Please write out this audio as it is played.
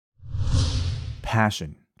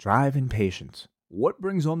passion, drive, and patience. What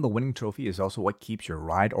brings home the winning trophy is also what keeps your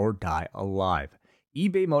ride or die alive.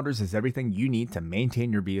 eBay Motors has everything you need to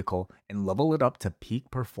maintain your vehicle and level it up to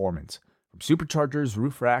peak performance. From superchargers,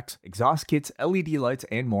 roof racks, exhaust kits, LED lights,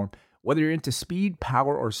 and more, whether you're into speed,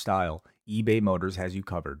 power, or style, eBay Motors has you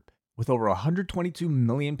covered. With over 122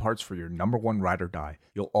 million parts for your number one ride or die,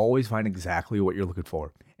 you'll always find exactly what you're looking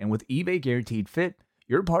for. And with eBay Guaranteed Fit,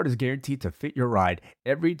 your part is guaranteed to fit your ride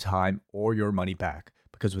every time or your money back.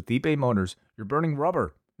 Because with eBay Motors, you're burning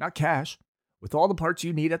rubber, not cash. With all the parts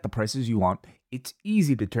you need at the prices you want, it's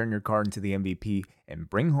easy to turn your car into the MVP and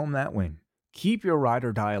bring home that win. Keep your ride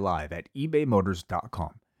or die alive at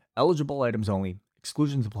ebaymotors.com. Eligible items only.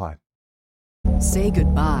 Exclusions apply. Say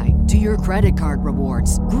goodbye to your credit card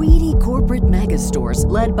rewards. Greedy corporate mega stores,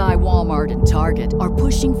 led by Walmart and Target, are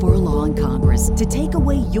pushing for a law in Congress to take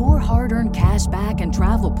away your hard-earned cash back and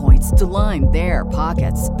travel points to line their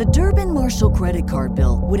pockets. The Durbin-Marshall credit card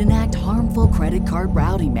bill would enact harmful credit card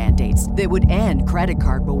routing mandates that would end credit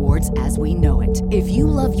card rewards as we know it. If you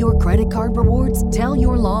love your credit card rewards, tell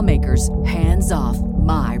your lawmakers, hands off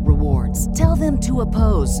my rewards. Tell them to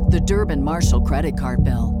oppose the Durbin-Marshall credit card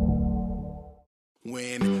bill.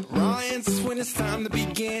 When when it's time to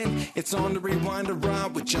begin, it's on the Rewind to Raw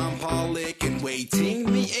with John Pollock and waiting.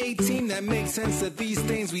 The A-Team that makes sense of these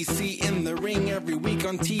things we see in the ring every week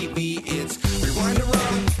on TV. It's Rewind to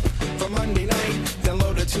Raw for Monday night.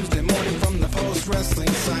 Download it Tuesday morning from the Post Wrestling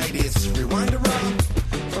site. It's Rewind to Raw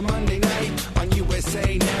for Monday night on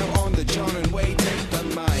USA Now on the John and Wai Take the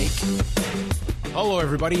Mic. Hello,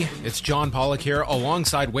 everybody. It's John Pollock here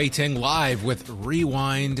alongside Wai Ting live with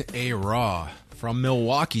Rewind a Raw from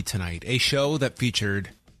Milwaukee tonight, a show that featured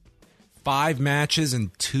 5 matches and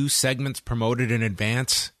 2 segments promoted in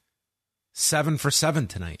advance. 7 for 7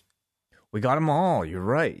 tonight. We got them all. You're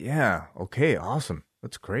right. Yeah. Okay. Awesome.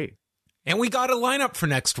 That's great. And we got a lineup for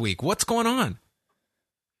next week. What's going on?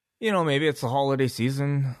 You know, maybe it's the holiday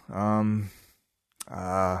season. Try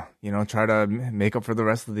to make up for the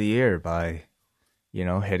rest of the year by,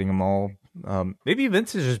 hitting them all. Maybe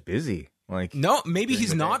Vince is just busy. No, maybe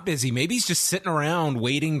he's not busy. Maybe he's just sitting around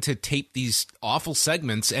waiting to tape these awful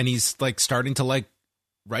segments, and he's starting to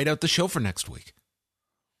write out the show for next week.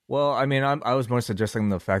 Well, I mean, I was more suggesting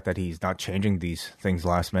the fact that he's not changing these things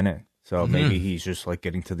last minute. So maybe he's just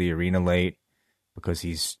getting to the arena late because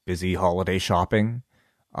he's busy holiday shopping,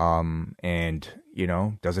 and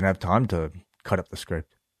doesn't have time to cut up the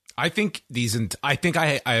script. I think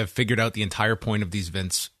I have figured out the entire point of these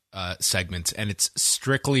Vince segments, and it's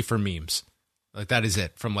strictly for memes. That is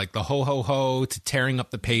it. From the ho ho ho to tearing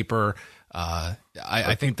up the paper.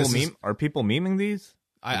 I think this are people memeing these?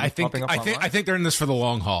 I think they're in this for the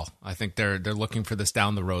long haul. I think they're looking for this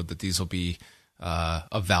down the road, that these will be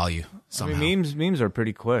of value somehow. I mean, memes are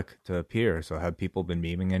pretty quick to appear. So have people been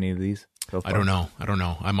memeing any of these so far? I don't know.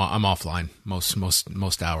 I'm offline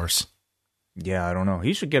most hours. Yeah, I don't know.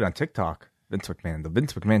 He should get on TikTok. The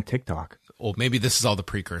Vince McMahon TikTok. Well, maybe this is all the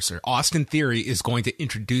precursor. Austin Theory is going to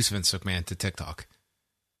introduce Vince McMahon to TikTok.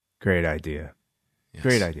 Great idea. Yes.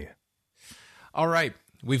 Great idea. All right.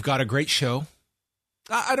 We've got a great show.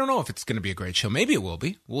 I don't know if it's going to be a great show. Maybe it will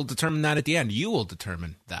be. We'll determine that at the end. You will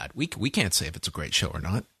determine that. We can't say if it's a great show or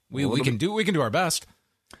not. We can do our best.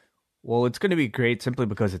 Well, it's going to be great simply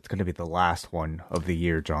because it's going to be the last one of the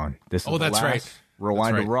year, John. That's right.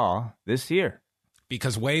 Rewind to Raw this year.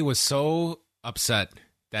 Because Wai was so upset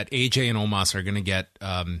that AJ and Omos are going to get,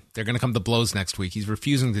 they're going to come to blows next week. He's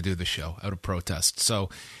refusing to do the show out of protest. So,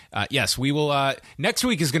 yes, we will, next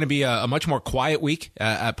week is going to be a much more quiet week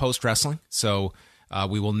at Post Wrestling. So,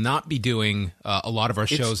 we will not be doing a lot of our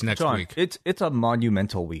shows next week. It's a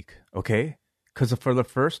monumental week, okay? Because for the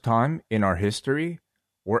first time in our history,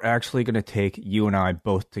 we're actually going to take you and I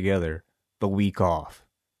both together the week off,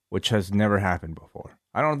 which has never happened before.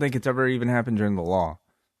 I don't think it's ever even happened during the law.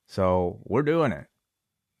 So we're doing it.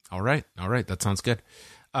 All right. That sounds good.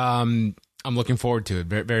 I'm looking forward to it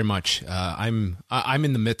very, very much. I'm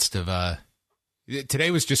in the midst of,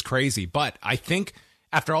 today was just crazy, but I think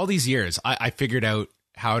after all these years, I figured out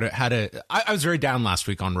how to, I was very down last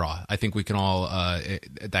week on Raw. I think we can all,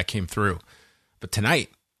 that came through. But tonight,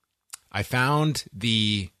 I found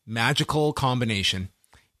the magical combination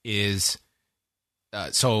is,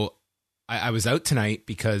 I was out tonight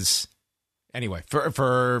because, anyway,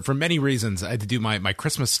 for many reasons, I had to do my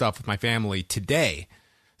Christmas stuff with my family today.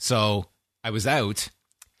 So I was out,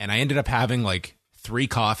 and I ended up having 3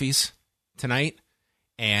 coffees tonight,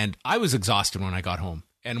 and I was exhausted when I got home.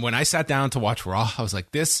 And when I sat down to watch Raw, I was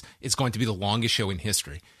like, this is going to be the longest show in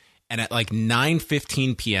history. And at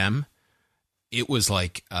 9:15 p.m., it was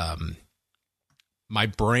my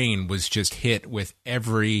brain was just hit with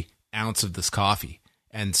every ounce of this coffee.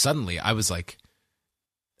 And suddenly I was like,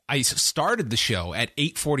 I started the show at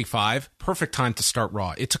 8:45, perfect time to start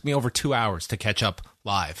Raw. It took me over 2 hours to catch up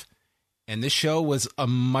live. And this show was a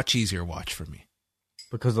much easier watch for me.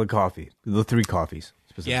 Because of the coffee, the 3 coffees.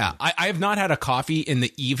 Yeah, I have not had a coffee in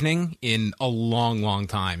the evening in a long, long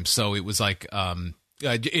time. So it was like,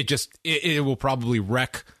 it will probably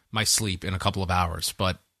wreck my sleep in a couple of hours.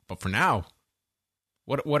 But for now,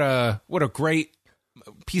 what a great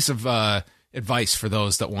piece of advice for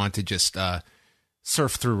those that want to just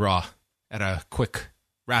surf through Raw at a quick,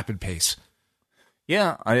 rapid pace.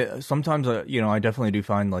 Yeah, I sometimes I definitely do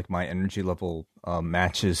find like my energy level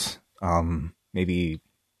matches maybe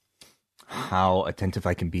how attentive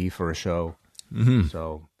I can be for a show. Mm-hmm.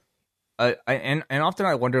 So, and often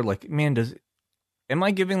I wonder, like, man, am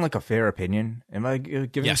I giving like a fair opinion? Am I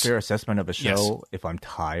giving Yes. a fair assessment of a show if I'm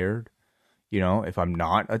tired? If I'm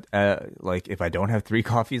not like if I don't have 3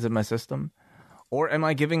 coffees in my system, or am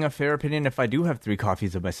I giving a fair opinion if I do have 3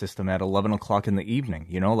 coffees in my system at 11 o'clock in the evening?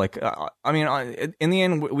 In the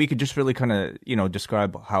end, we could just really kind of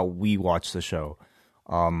describe how we watch the show.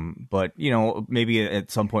 But maybe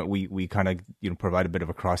at some point we kind of provide a bit of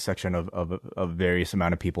a cross section of various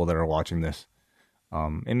amount of people that are watching this.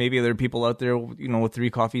 And maybe there are people out there with 3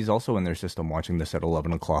 coffees also in their system watching this at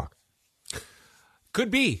 11 o'clock.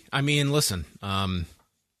 Could be. I mean, listen,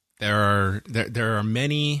 there are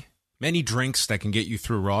many drinks that can get you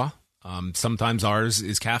through Raw. Sometimes ours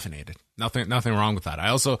is caffeinated. Nothing wrong with that.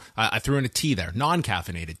 I threw in a tea there,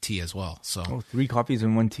 non-caffeinated tea as well. So 3 coffees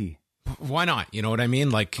and 1 tea. Why not? You know what I mean?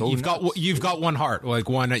 Like you've got one heart, like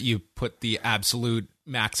one that you put the absolute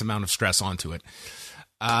max amount of stress onto it.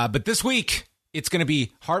 But this week it's going to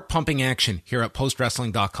be heart pumping action here at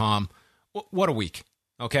postwrestling.com. What a week.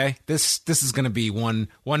 Okay. This is going to be one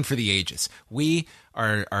for the ages. We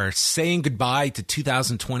are saying goodbye to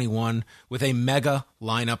 2021 with a mega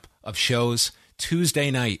lineup of shows. Tuesday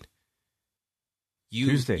night.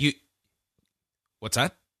 Tuesday. What's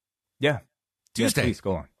that? Yeah. Tuesday. Yeah, please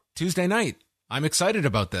go on. Tuesday night. I'm excited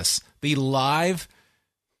about this. The live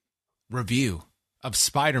review of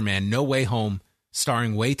Spider-Man No Way Home,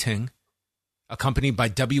 starring Wei Ting, accompanied by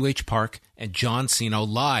W.H. Park and John Cena,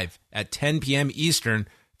 live at 10 p.m. Eastern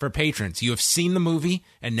for patrons. You have seen the movie,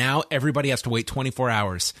 and now everybody has to wait 24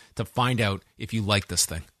 hours to find out if you like this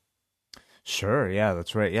thing. Sure, yeah,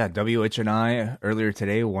 that's right. Yeah, WH and I earlier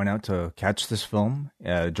today went out to catch this film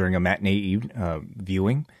during a matinee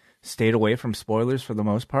viewing. Stayed away from spoilers for the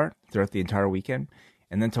most part throughout the entire weekend.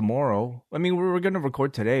 And then tomorrow, I mean, we were going to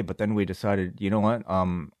record today, but then we decided, you know what?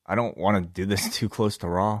 I don't want to do this too close to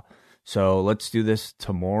Raw. So let's do this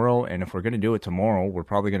tomorrow. And if we're going to do it tomorrow, we're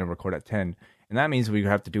probably going to record at 10. And that means we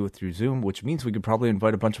have to do it through Zoom, which means we could probably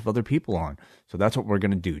invite a bunch of other people on. So that's what we're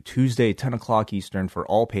going to do. Tuesday, 10 o'clock Eastern for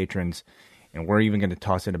all patrons. And we're even going to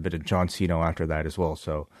toss in a bit of John Cena after that as well.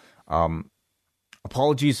 So,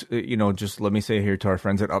 apologies, just let me say here to our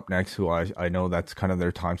friends at Up Next, who I know that's kind of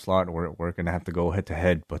their time slot. We're going to have to go head to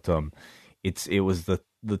head, but it was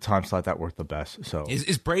the time slot that worked the best. So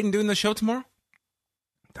is Braden doing the show tomorrow?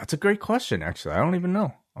 That's a great question, actually. I don't even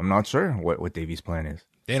know. I'm not sure what Davey's plan is.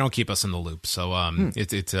 They don't keep us in the loop, so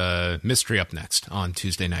it's a mystery Up Next on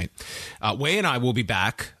Tuesday night. Wei and I will be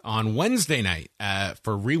back on Wednesday night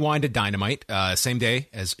for Rewinded Dynamite, same day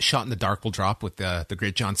as Shot in the Dark will drop with the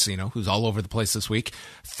great John Cena, who's all over the place this week.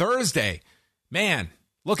 Thursday, man,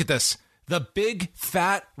 look at this. The big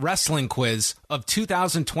fat wrestling quiz of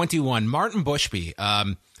 2021. Martin Bushby,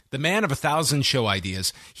 the man of 1,000 show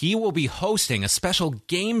ideas, he will be hosting a special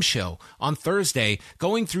game show on Thursday,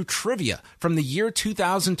 going through trivia from the year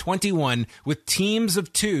 2021 with teams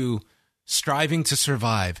of 2 striving to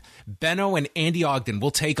survive. Benno and Andy Ogden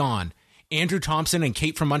will take on Andrew Thompson and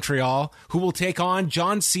Kate from Montreal, who will take on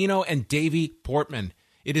John Cena and Davey Portman.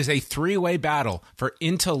 It is a 3-way battle for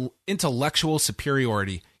intellectual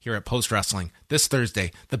superiority here at Post Wrestling this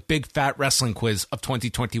Thursday, the big fat wrestling quiz of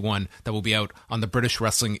 2021 that will be out on the British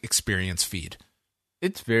Wrestling Experience feed.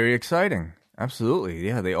 It's very exciting. Absolutely.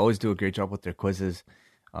 Yeah, they always do a great job with their quizzes.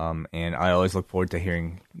 And I always look forward to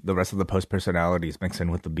hearing the rest of the Post personalities mix in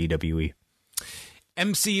with the BWE.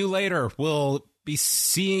 MCU later will be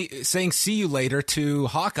saying see you later to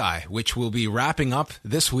Hawkeye, which will be wrapping up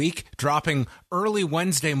this week, dropping early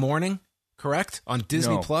Wednesday morning, correct? On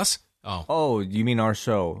Disney Plus. Oh, you mean our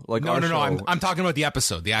show? No. I'm talking about the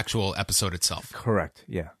episode, the actual episode itself. Correct.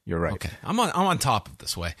 Yeah, you're right. Okay, I'm on top of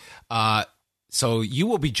this way. So you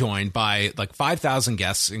will be joined by like 5,000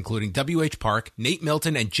 guests, including W.H. Park, Nate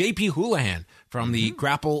Milton, and J.P. Houlihan from the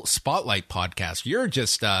Grapple Spotlight podcast. You're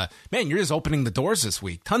just, you're just opening the doors this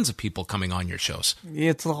week. Tons of people coming on your shows.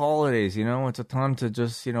 Yeah, it's the holidays, It's a time to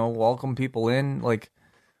just, welcome people in. Like,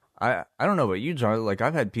 I don't know about you, John. Like,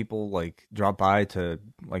 I've had people, like, drop by to,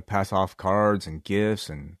 like, pass off cards and gifts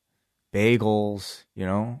and bagels,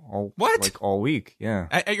 all week. Yeah.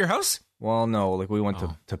 At your house? Well, no, like, we went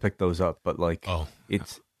to pick those up, but, like,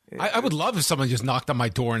 I would love if someone just knocked on my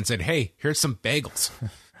door and said, hey, here's some bagels.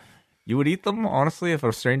 You would eat them, honestly, if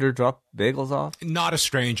a stranger dropped bagels off? Not a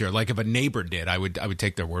stranger. Like, if a neighbor did, I would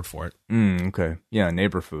take their word for it. Okay. Yeah,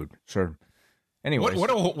 neighbor food. Sure. Anyway.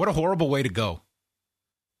 What a horrible way to go.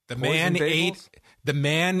 The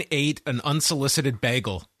man ate an unsolicited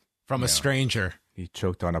bagel from a stranger. He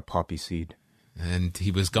choked on a poppy seed. And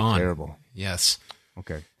he was gone. Terrible. Yes.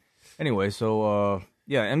 Okay. Anyway, so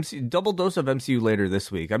double dose of MCU later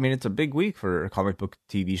this week. I mean, it's a big week for comic book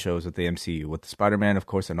TV shows at the MCU with Spider-Man, of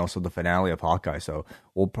course, and also the finale of Hawkeye. So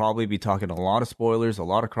we'll probably be talking a lot of spoilers, a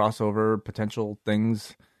lot of crossover potential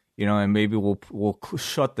things, and maybe we'll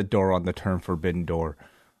shut the door on the term Forbidden Door,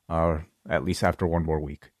 at least after one more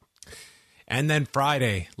week. And then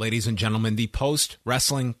Friday, ladies and gentlemen, the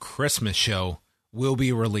post-wrestling Christmas show will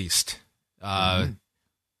be released.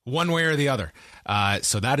 One way or the other.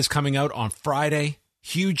 So that is coming out on Friday.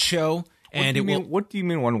 Huge show. What do you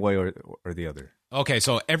mean one way or the other? Okay,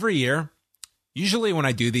 so every year, usually when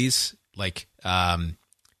I do these, like,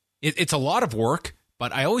 it's a lot of work,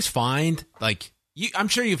 but I always find, like, I'm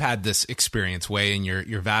sure you've had this experience, Way, in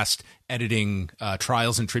your vast editing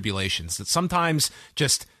trials and tribulations, that sometimes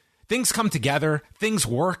just things come together, things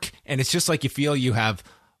work, and it's just like you feel you have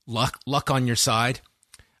luck on your side.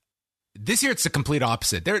 This year, it's the complete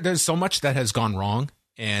opposite. There's so much that has gone wrong,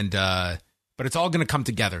 and but it's all going to come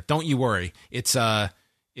together. Don't you worry. It's a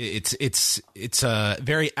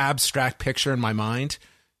very abstract picture in my mind,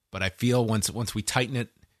 but I feel once we tighten it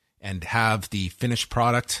and have the finished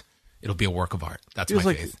product, it'll be a work of art. That's my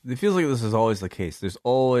faith. It feels like this is always the case. There's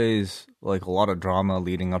always like a lot of drama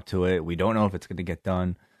leading up to it. We don't know if it's going to get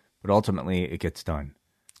done, but ultimately it gets done.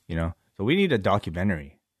 So we need a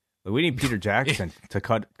documentary. We need Peter Jackson to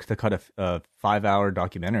cut a 5-hour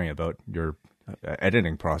documentary about your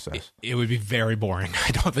editing process. It would be very boring.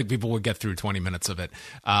 I don't think people would get through 20 minutes of it.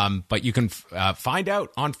 But you can find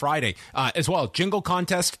out on Friday as well. Jingle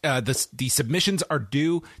contest. The submissions are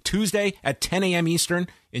due Tuesday at 10 a.m. Eastern.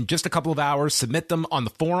 In just a couple of hours, submit them on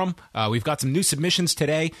the forum. We've got some new submissions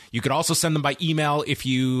today. You could also send them by email if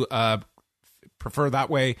you prefer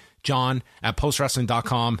that way. John at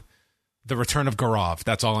postwrestling.com. The return of Gaurav.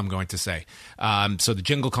 That's all I'm going to say. So the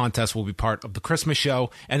jingle contest will be part of the Christmas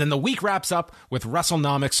show. And then the week wraps up with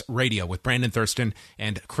WrestleNomics Radio with Brandon Thurston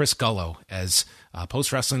and Chris Gullo, as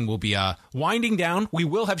Post Wrestling will be winding down. We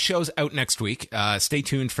will have shows out next week. Stay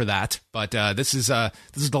tuned for that. But this is the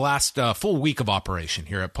last full week of operation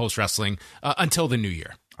here at Post Wrestling until the new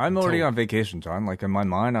year. I'm already on vacation, John. Like, in my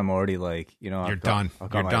mind, I'm already like, You're done.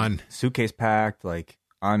 You're done. Suitcase packed. Like,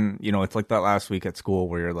 I'm, it's like that last week at school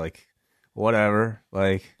where you're like, whatever,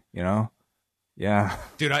 like, yeah.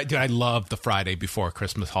 Dude, I love the Friday before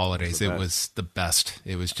Christmas holidays. It was the best.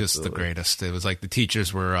 It was just the greatest. It was like the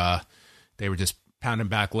teachers were, they were just pounding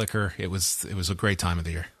back liquor. It was a great time of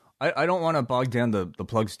the year. I don't want to bog down the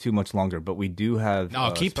plugs too much longer, but we do have...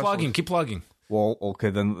 No, keep plugging. Well,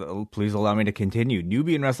 okay, then please allow me to continue.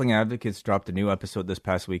 Nubian Wrestling Advocates dropped a new episode this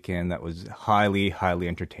past weekend that was highly, highly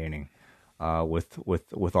entertaining.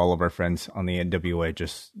 With all of our friends on the NWA,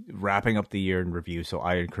 just wrapping up the year in review. So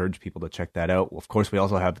I encourage people to check that out. Of course, we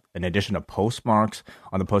also have an edition of Postmarks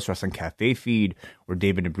on the Post Wrestling Cafe feed, where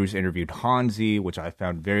David and Bruce interviewed Hanzi, which I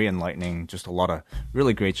found very enlightening. Just a lot of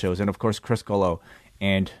really great shows. And of course, Chris Gullo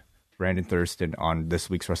and Brandon Thurston on this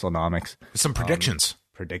week's WrestleNomics. Some predictions.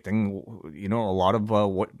 Predicting, a lot of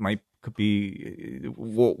what could be,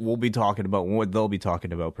 we'll be talking about, what they'll be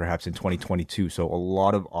talking about perhaps in 2022. So a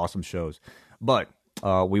lot of awesome shows. But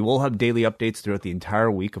we will have daily updates throughout the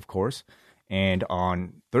entire week, of course. And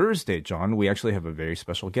on Thursday, John, we actually have a very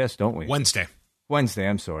special guest, don't we? Wednesday,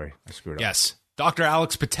 I'm sorry. I screwed up. Yes. Dr.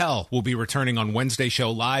 Alex Patel will be returning on Wednesday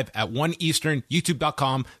show live at 1 Eastern,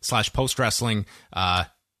 youtube.com/postwrestling.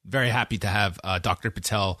 Very happy to have Dr.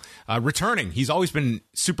 Patel returning. He's always been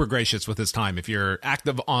super gracious with his time. If you're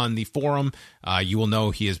active on the forum, you will know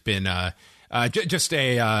he has been just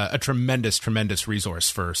a tremendous, tremendous resource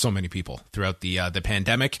for so many people throughout the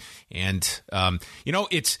pandemic. And,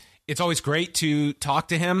 it's always great to talk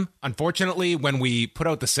to him. Unfortunately, when we put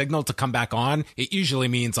out the signal to come back on, it usually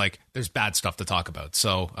means like there's bad stuff to talk about.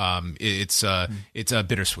 So it's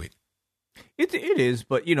bittersweet. It is,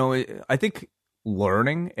 but I think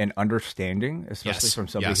learning and understanding, especially Yes, from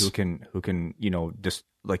somebody yes. who can just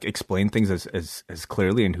like explain things as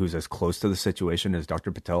clearly and who's as close to the situation as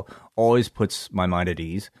Dr. Patel, always puts my mind at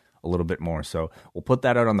ease a little bit more. So we'll put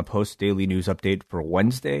that out on the post daily news update for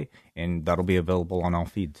Wednesday, and that'll be available on all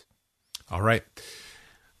feeds. All right.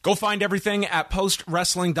 Go find everything at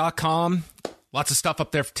postwrestling.com. Lots of stuff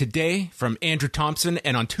up there today from Andrew Thompson.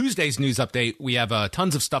 And on Tuesday's news update, we have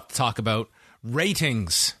tons of stuff to talk about.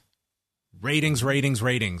 Ratings. Ratings.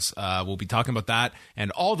 We'll be talking about that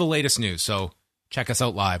and all the latest news. So check us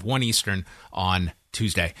out live, 1 Eastern on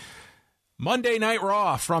Tuesday. Monday Night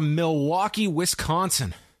Raw from Milwaukee,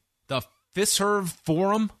 Wisconsin. The Fiserv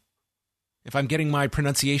Forum, if I'm getting my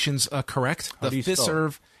pronunciations correct. How The do you spell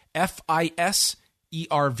Fiserv, Fiserv.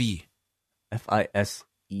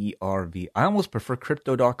 Fiserv. I almost prefer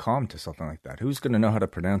crypto.com to something like that. Who's going to know how to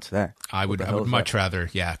pronounce that? I would much rather,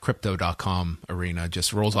 crypto.com arena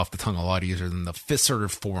just rolls off the tongue a lot easier than the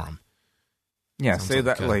Fiserv Forum. Yeah, Sounds say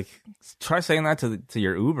like that try saying that to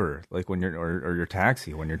your Uber, like when you're or your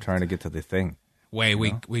taxi when you're trying to get to the thing.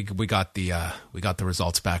 We got the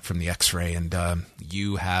results back from the X-ray, and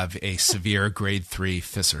you have a severe grade 3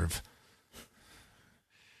 Fiserv.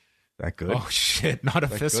 That good? Oh shit! Not a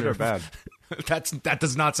Fiserv. Good or bad? That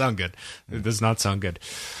does not sound good. It does not sound good.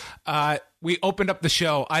 We opened up the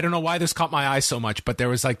show. I don't know why this caught my eye so much, but there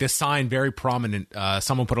was like this sign, very prominent.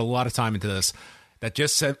 Someone put a lot of time into this. That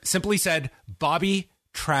just simply said Bobby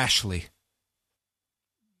Trashley.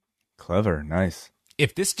 Clever, nice.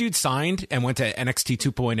 If this dude signed and went to NXT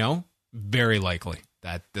 2.0, very likely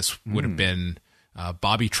that this would have been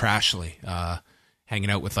Bobby Trashley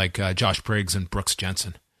hanging out with like Josh Briggs and Brooks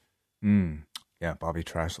Jensen. Yeah, Bobby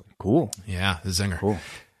Trashley. Cool. Yeah, the zinger. Cool.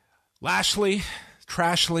 Lashley,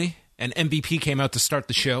 Trashley, and MVP came out to start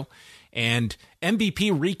the show, and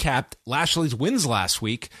MVP recapped Lashley's wins last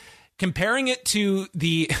week, comparing it to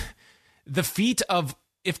the feat of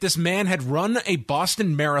if this man had run a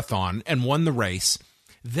Boston Marathon and won the race,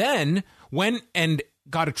 then went and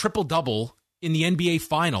got a triple-double in the NBA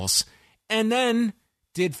Finals, and then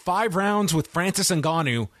did 5 rounds with Francis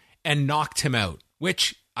Ngannou and knocked him out,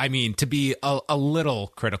 which, I mean, to be a little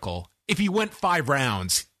critical, if he went 5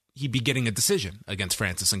 rounds, he'd be getting a decision against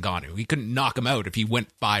Francis Ngannou. He couldn't knock him out if he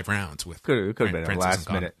went 5 rounds with Could have been Francis a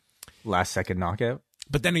Ngannou. last second knockout.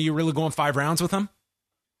 But then are you really going 5 rounds with him?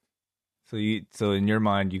 So in your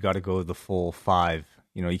mind, you got to go the full 5.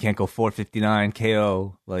 You can't go 459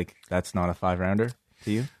 KO. Like, that's not a 5-rounder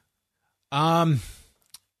to you? I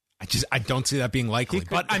don't see that being likely.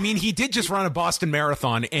 But I mean, he did just run a Boston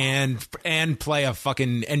Marathon and play a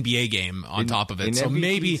fucking NBA game on top of it. So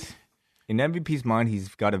maybe in MVP's mind,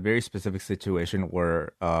 he's got a very specific situation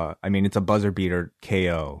where it's a buzzer beater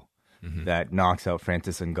KO that knocks out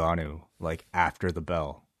Francis Ngannou like after the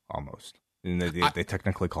bell almost. And they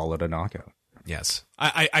technically call it a knockout. Yes.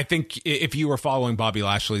 I think if you were following Bobby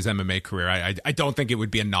Lashley's MMA career, I don't think it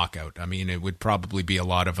would be a knockout. I mean, it would probably be a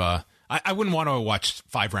lot of I wouldn't want to watch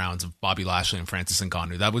 5 rounds of Bobby Lashley and Francis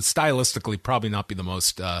Ngannou. That would stylistically probably not be the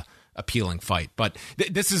most appealing fight. But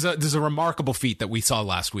this is a remarkable feat that we saw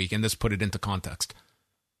last week, and this put it into context.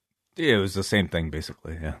 Yeah, it was the same thing,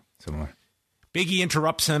 basically. Yeah, similar. Big E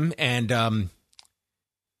interrupts him and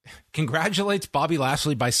congratulates Bobby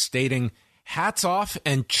Lashley by stating, "Hats off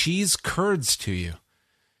and cheese curds to you."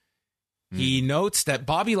 He notes that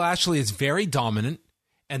Bobby Lashley is very dominant,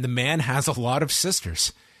 and the man has a lot of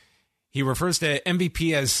sisters. He refers to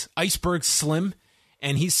MVP as Iceberg Slim,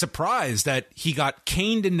 and he's surprised that he got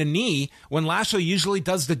caned in the knee when Lashley usually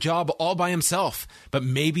does the job all by himself, but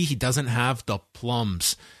maybe he doesn't have the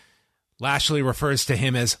plums. Lashley refers to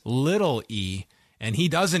him as Little E, and he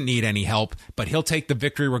doesn't need any help, but he'll take the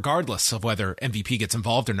victory regardless of whether MVP gets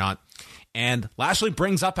involved or not. And Lashley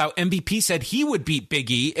brings up how MVP said he would beat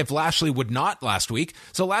Big E if Lashley would not last week,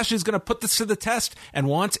 so Lashley's going to put this to the test and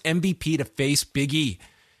wants MVP to face Big E.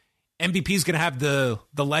 MVP's going to have the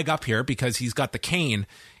leg up here because he's got the cane,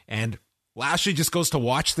 and Lashley just goes to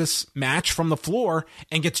watch this match from the floor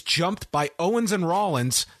and gets jumped by Owens and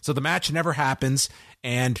Rollins, so the match never happens,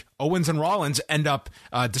 and Owens and Rollins end up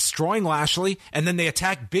destroying Lashley, and then they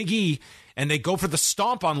attack Big E, and they go for the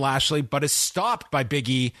stomp on Lashley, but is stopped by Big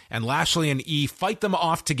E, and Lashley and E fight them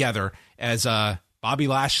off together as Bobby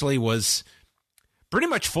Lashley was pretty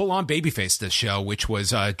much full-on babyface this show, which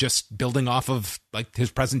was just building off of like his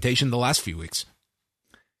presentation the last few weeks.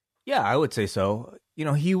 Yeah, I would say so.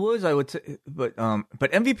 He was, I would say, but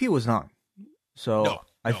MVP was not. So No.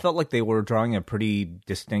 I felt like they were drawing a pretty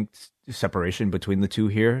distinct separation between the two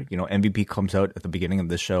here. MVP comes out at the beginning of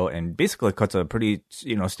this show and basically cuts a pretty,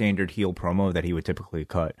 standard heel promo that he would typically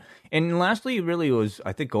cut. And Lashley really was,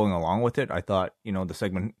 I think, going along with it. I thought, the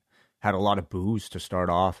segment had a lot of boos to start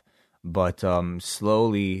off, but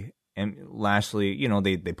slowly, and Lashley,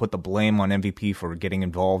 they put the blame on MVP for getting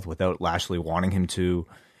involved without Lashley wanting him to.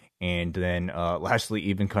 And then Lashley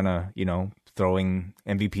even kind of, throwing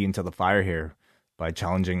MVP into the fire here by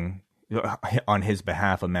challenging on his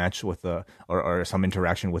behalf a match with or some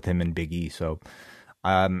interaction with him and Big E. So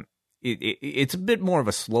it's a bit more of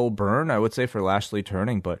a slow burn, I would say, for Lashley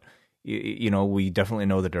turning, but we definitely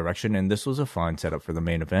know the direction, and this was a fine setup for the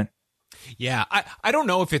main event. Yeah, I don't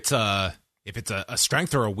know if it's a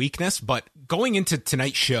strength or a weakness, but going into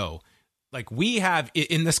tonight's show, like we have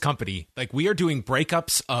in this company, like we are doing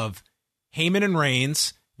breakups of Heyman and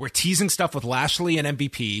Reigns. We're teasing stuff with Lashley and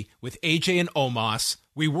MVP, with AJ and Omos.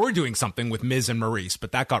 We were doing something with Miz and Maurice,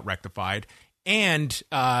 but that got rectified. And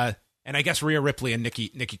I guess Rhea Ripley and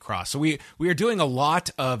Nikki Cross. So we are doing a lot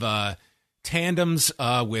of tandems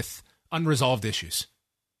with unresolved issues.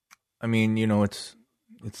 I mean, it's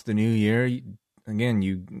the new year.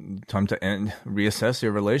 Again, time to reassess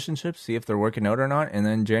your relationships, see if they're working out or not, and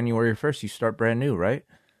then January 1st, you start brand new, right?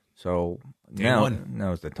 So now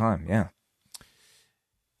is the time, yeah.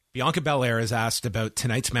 Bianca Belair is asked about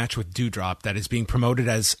tonight's match with Doudrop that is being promoted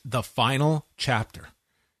as the final chapter.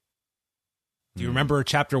 Do you remember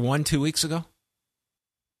chapter 1 2 weeks ago?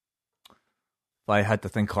 If I had to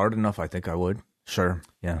think hard enough, I think I would. Sure,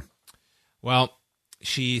 yeah. Well,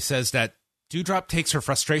 she says that Doudrop takes her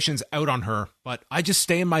frustrations out on her, but I just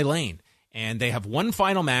stay in my lane. And they have one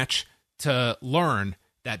final match to learn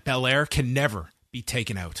that Belair can never be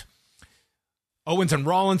taken out. Owens and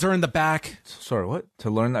Rollins are in the back. Sorry, what? To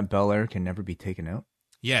learn that Belair can never be taken out?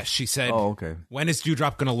 Yes, she said, okay. When is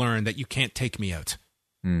Doudrop going to learn that you can't take me out?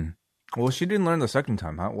 Well, she didn't learn the second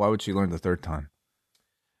time. Why would she learn the third time?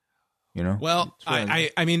 Well,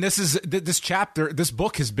 I mean, this chapter, this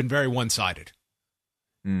book has been very one-sided.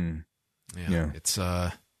 Yeah. It's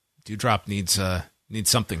Doudrop needs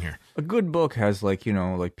something here. A good book has like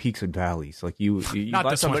peaks and valleys. Like you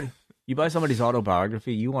buy somebody. You buy somebody's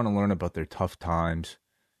autobiography, you want to learn about their tough times.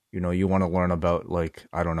 You want to learn about,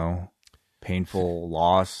 painful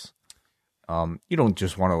loss. You don't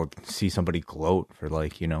just want to see somebody gloat for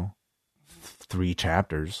 3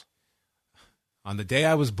 chapters. On the day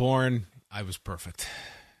I was born, I was perfect.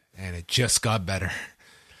 And it just got better.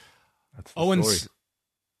 That's the story.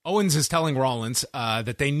 Owens is telling Rollins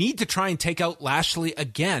that they need to try and take out Lashley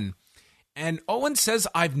again. And Owens says,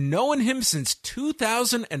 I've known him since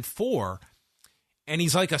 2004, and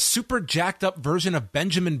he's like a super jacked up version of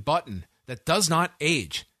Benjamin Button that does not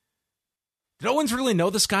age. Did Owens really know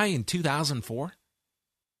this guy in 2004?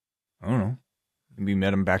 I don't know. Maybe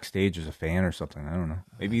met him backstage as a fan or something. I don't know.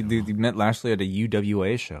 Maybe they met Lashley at a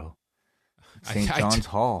UWA show. St. John's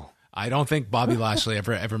Hall. I don't think Bobby Lashley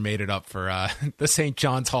ever made it up for the St.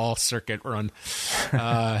 John's Hall circuit run.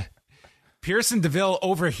 Pierce and DeVille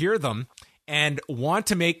overhear them and want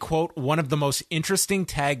to make, quote, one of the most interesting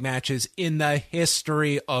tag matches in the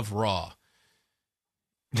history of Raw.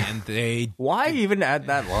 And they... Why even add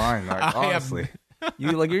that line? Honestly.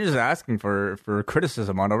 You're just asking for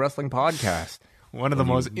criticism on a wrestling podcast. One of the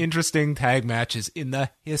most interesting tag matches in the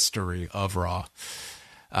history of Raw.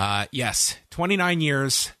 Yes, 29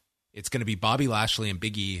 years. It's going to be Bobby Lashley and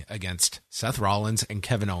Big E against Seth Rollins and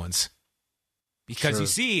Kevin Owens. Because you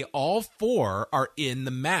see, all 4 are in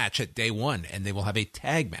the match at day 1, and they will have a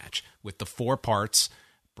tag match with the 4 parts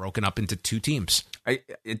broken up into 2 teams.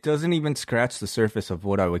 It doesn't even scratch the surface of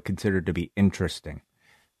what I would consider to be interesting.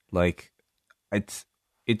 It's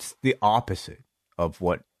the opposite of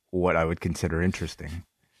what I would consider interesting.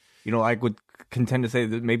 I would contend to say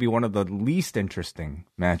that maybe one of the least interesting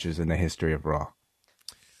matches in the history of Raw.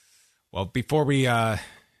 Well, before we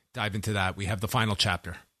dive into that, we have the final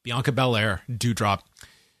chapter. Bianca Belair, Doudrop.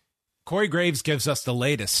 Corey Graves gives us the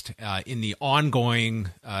latest in the ongoing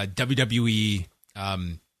WWE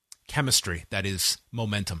chemistry that is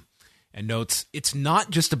momentum, and notes it's not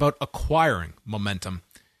just about acquiring momentum,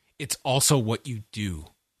 it's also what you do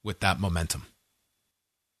with that momentum.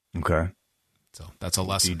 Okay. So that's a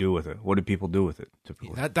lesson. What do you do with it? What do people do with it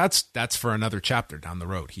typically? That's for another chapter down the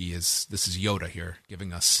road. This is Yoda here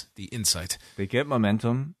giving us the insight. They get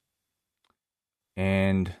momentum,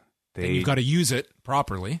 and then you've got to use it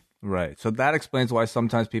properly. Right. So that explains why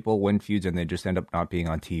sometimes people win feuds and they just end up not being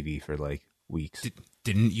on TV for weeks.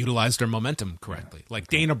 Didn't utilize their momentum correctly. Like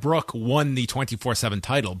Dana Brooke won the 24/7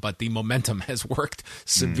 title, but the momentum has worked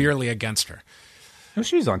severely against her. No,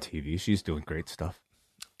 she's on TV. She's doing great stuff.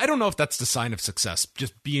 I don't know if that's the sign of success,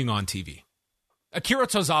 just being on TV. Akira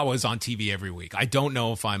Tozawa is on TV every week. I don't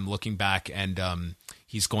know if I'm looking back and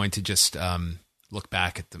he's going to just look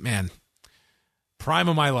back at the, man, prime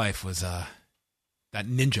of my life was that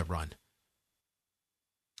ninja run.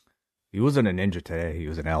 He wasn't a ninja today. He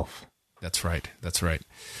was an elf. That's right. That's right.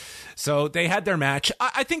 So they had their match.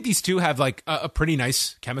 I think these two have like a pretty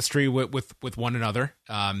nice chemistry with one another.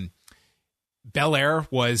 Belair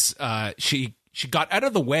was she got out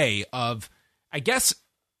of the way of, I guess,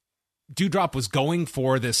 Doudrop was going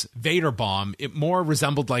for this Vader bomb. It more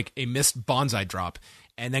resembled like a missed bonsai drop,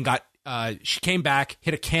 and then she came back,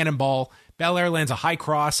 hit a cannonball. Belair lands a high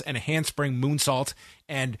cross and a handspring moonsault,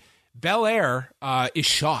 and Belair is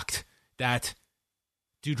shocked that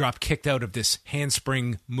Doudrop kicked out of this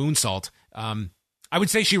handspring moonsault. I would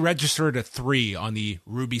say she registered a 3 on the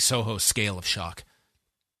Ruby Soho scale of shock.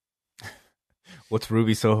 What's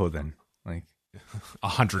Ruby Soho then? Like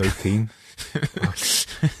 113.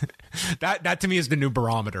 That to me is the new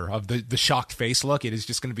barometer of the shocked face look. It is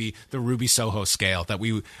just going to be the Ruby Soho scale that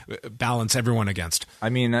we balance everyone against. I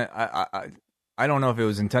mean, I don't know if it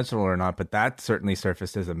was intentional or not, but that certainly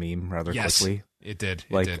surfaced as a meme rather quickly. It did.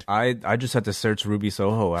 Like, it did. I just had to search Ruby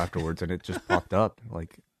Soho afterwards, and it just popped up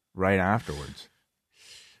like right afterwards.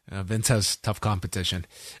 Vince has tough competition.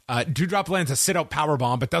 Doudrop lands a sit-out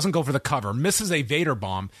powerbomb, but doesn't go for the cover. Misses a Vader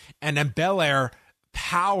bomb, and then Belair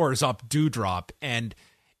powers up Doudrop, and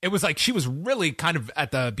it was like she was really kind of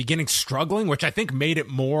at the beginning struggling, which I think made it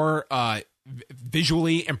more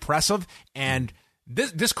visually impressive. And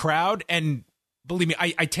this crowd, and believe me,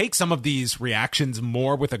 I take some of these reactions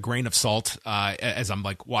more with a grain of salt as I'm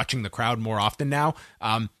like watching the crowd more often now.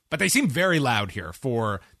 But they seem very loud here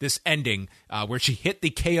for this ending where she hit the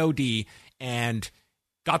KOD and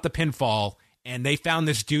got the pinfall. And they found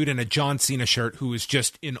this dude in a John Cena shirt who was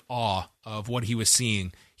just in awe of what he was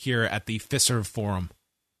seeing here at the Fiserv Forum.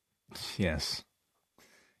 Yes.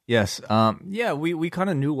 Yeah, we kind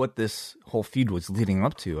of knew what this whole feud was leading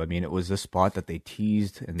up to. I mean, it was the spot that they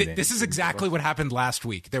teased. And this is exactly what happened last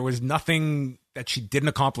week. There was nothing that she didn't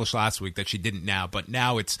accomplish last week that she didn't now. But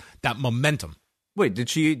now it's that momentum. Wait, did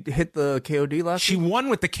she hit the KOD last week? She won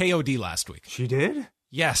with the KOD last week. She did?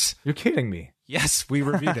 Yes. You're kidding me. Yes, we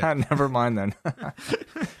reviewed it. Never mind then.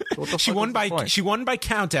 She won by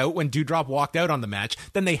count out when Doudrop walked out on the match.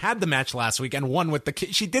 Then they had the match last week and won with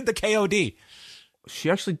she did the KOD.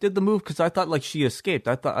 She actually did the move because I thought like she escaped.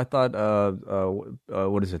 I thought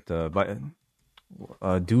what is it?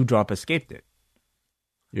 Doudrop escaped it.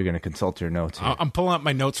 You're gonna consult your notes here. I'm pulling up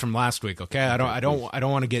my notes from last week. Okay, I don't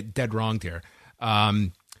want to get dead wrong here.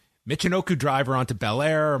 Michinoku driver onto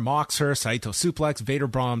Belair, mocks her, Saito suplex, Vader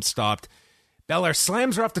bomb stopped. Belair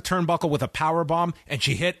slams her off the turnbuckle with a power bomb, and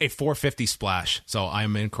she hit a 450 splash. So I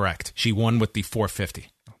am incorrect. She won with the 450.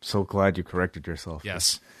 I'm so glad you corrected yourself.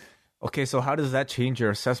 Yes. Okay, so how does that change your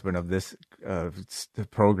assessment of this the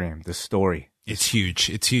program, this story? It's huge.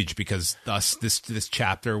 It's huge because thus this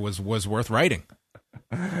chapter was worth writing.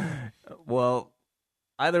 Well,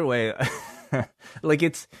 either way, like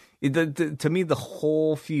to me the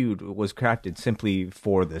whole feud was crafted simply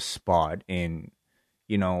for this spot, and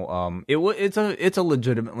you know, it's a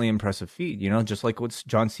legitimately impressive feat. You know, just like what's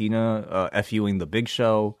John Cena FUing the Big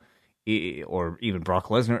Show, or even Brock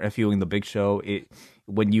Lesnar FUing the Big Show.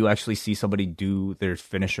 When you actually see somebody do their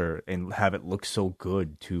finisher and have it look so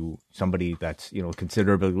good to somebody that's, you know,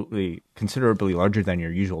 considerably larger than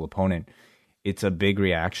your usual opponent, it's a big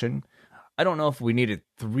reaction. I don't know if we needed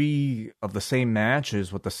 3 of the same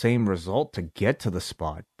matches with the same result to get to the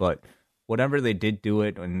spot, but whenever they did do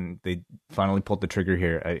it and they finally pulled the trigger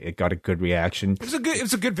here, it got a good reaction. It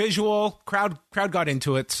was a good visual. Crowd got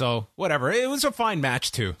into it, so whatever. It was a fine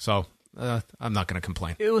match too, so I'm not going to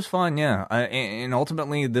complain. It was fun, yeah. And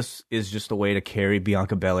ultimately, this is just a way to carry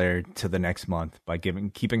Bianca Belair to the next month by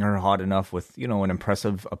keeping her hot enough with, you know, an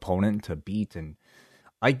impressive opponent to beat. And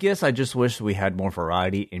I guess I just wish we had more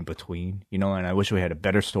variety in between, you know, and I wish we had a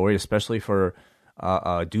better story, especially for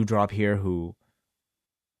Doudrop here, who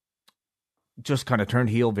just kind of turned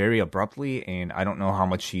heel very abruptly, and I don't know how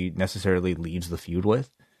much she necessarily leaves the feud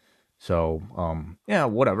with. So, yeah,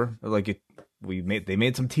 whatever. Like they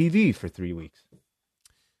made some TV for 3 weeks.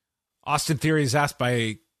 Austin Theory is asked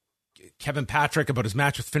by Kevin Patrick about his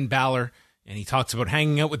match with Finn Balor, and he talks about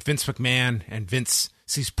hanging out with Vince McMahon, and Vince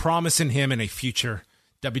sees promise in him and a future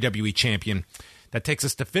WWE champion. That takes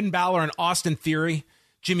us to Finn Balor and Austin Theory.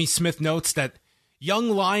 Jimmy Smith notes that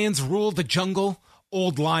young lions rule the jungle,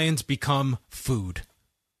 old lions become food.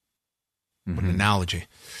 What an analogy.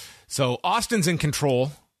 So Austin's in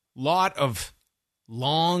control. Lot of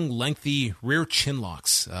long, lengthy rear chin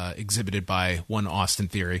locks exhibited by one Austin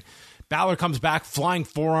Theory. Balor comes back, flying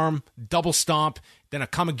forearm, double stomp, then a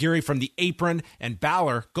Kamagiri from the apron, and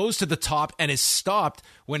Balor goes to the top and is stopped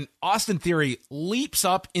when Austin Theory leaps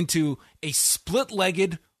up into a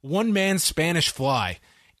split-legged one-man Spanish fly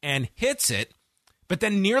and hits it, but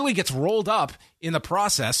then nearly gets rolled up in the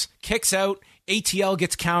process, kicks out, ATL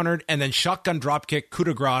gets countered, and then shotgun dropkick, coup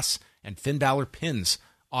de grace, and Finn Balor pins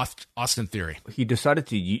Austin Theory. He decided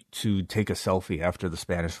to take a selfie after the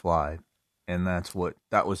Spanish fly, and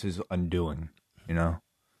that was his undoing, you know?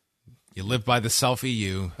 You live by the selfie,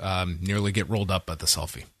 you nearly get rolled up by the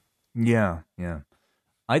selfie. Yeah.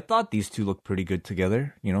 I thought these two looked pretty good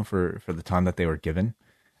together, you know, for the time that they were given.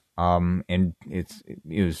 And it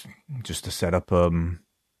was just to set up a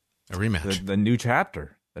rematch, the new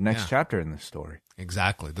chapter, the next chapter in this story.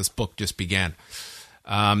 Exactly. This book just began.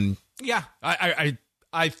 I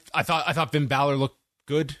thought Finn Balor looked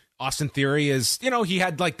good. Austin Theory is, you know, he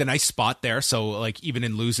had like the nice spot there. So like even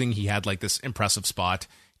in losing, he had like this impressive spot.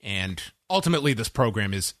 And ultimately, this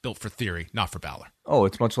program is built for Theory, not for Balor. Oh,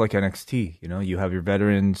 it's much like NXT. You know, you have your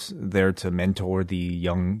veterans there to mentor the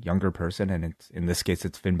younger person, and in this case,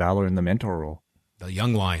 it's Finn Balor in the mentor role. The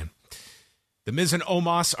young lion. The Miz and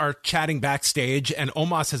Omos are chatting backstage, and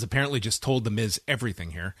Omos has apparently just told The Miz everything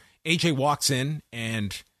here. AJ walks in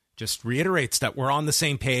and just reiterates that we're on the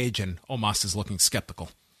same page, and Omos is looking skeptical.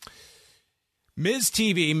 Miz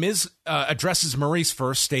addresses Maurice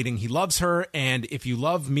first, stating he loves her, and if you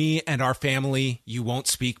love me and our family, you won't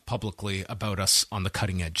speak publicly about us on the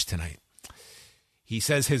cutting edge tonight. He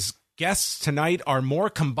says his guests tonight are more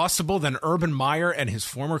combustible than Urban Meyer and his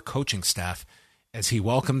former coaching staff, as he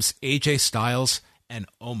welcomes AJ Styles and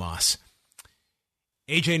Omos.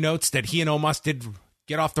 AJ notes that he and Omos did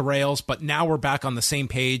get off the rails, but now we're back on the same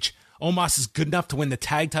page. Omos is good enough to win the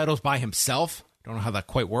tag titles by himself. Don't know how that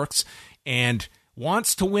quite works. And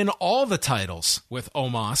wants to win all the titles with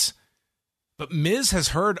Omos. But Miz has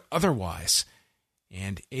heard otherwise.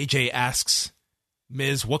 And AJ asks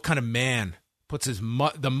Miz what kind of man puts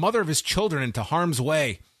the mother of his children into harm's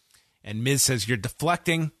way. And Miz says, you're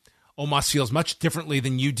deflecting. Omos feels much differently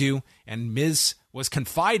than you do. And Miz was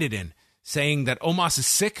confided in, saying that Omos is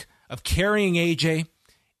sick of carrying AJ.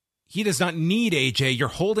 He does not need AJ. You're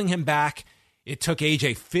holding him back. It took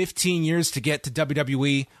AJ 15 years to get to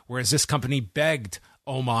WWE, whereas this company begged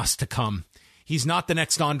Omos to come. He's not the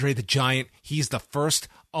next Andre the Giant. He's the first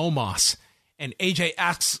Omos. And AJ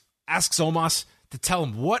asks Omos to tell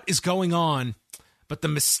him what is going on, but the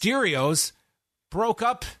Mysterios broke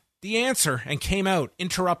up the answer and came out,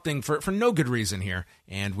 interrupting for no good reason here.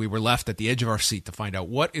 And we were left at the edge of our seat to find out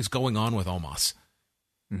what is going on with Omos.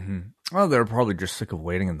 Mm-hmm. Well, they're probably just sick of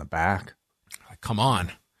waiting in the back. Come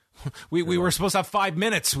on. We were supposed to have 5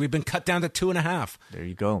 minutes. We've been cut down to 2.5. There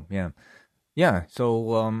you go. Yeah.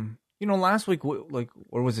 So, you know, last week,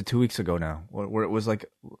 or was it 2 weeks ago now? Where it was like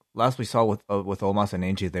last we saw with Omos and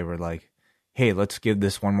AJ, they were like, "Hey, let's give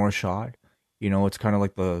this one more shot." You know, it's kind of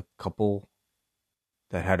like the couple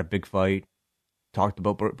that had a big fight, talked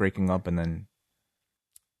about breaking up, and then.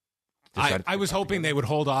 I was hoping they would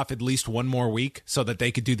hold off at least one more week so that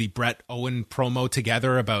they could do the Brett Owen promo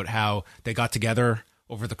together about how they got together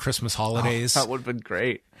over the Christmas holidays. That would have been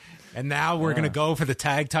great. And now we're going to go for the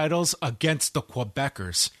tag titles against the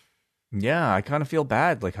Quebecers. Yeah, I kind of feel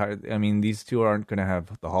bad. Like, I mean, these two aren't going to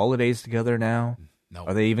have the holidays together now. No.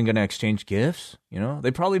 Are they even going to exchange gifts? You know,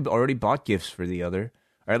 they probably already bought gifts for the other.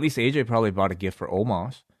 Or at least AJ probably bought a gift for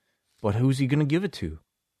Omos. But who's he going to give it to?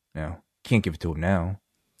 No, can't give it to him now.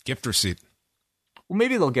 Gift receipt. Well,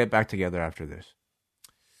 maybe they'll get back together after this.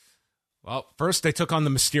 Well, first they took on the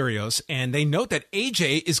Mysterios, and they note that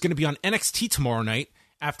AJ is going to be on NXT tomorrow night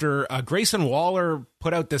after Grayson Waller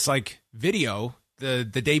put out this like video the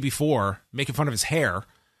day before making fun of his hair.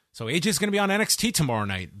 So AJ is going to be on NXT tomorrow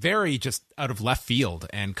night. Very just out of left field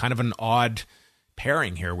and kind of an odd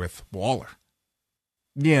pairing here with Waller.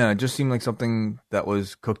 Yeah, it just seemed like something that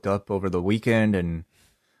was cooked up over the weekend, and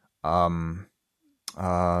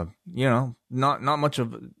you know, not much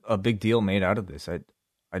of a big deal made out of this.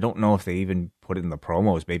 I don't know if they even put it in the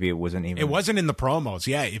promos. Maybe it wasn't even. It wasn't in the promos.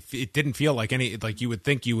 Yeah, if it didn't feel like you would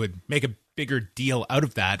think you would make a bigger deal out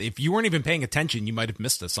of that. If you weren't even paying attention, you might have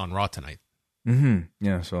missed this on Raw tonight. Mm-hmm.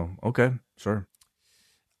 Yeah. So okay, sure.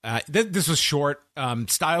 This was short.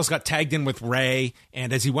 Styles got tagged in with Ray,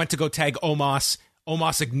 and as he went to go tag Omos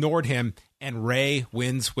ignored him, and Ray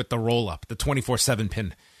wins with the roll up, the 24/7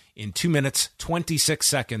 pin in 2 minutes 26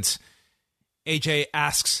 seconds. AJ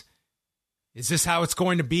asks, "Is this how it's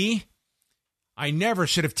going to be? I never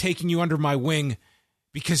should have taken you under my wing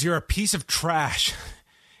because you're a piece of trash."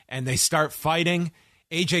 and they start fighting.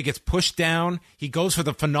 AJ gets pushed down. He goes for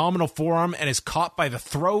the phenomenal forearm and is caught by the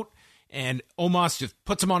throat. And Omos just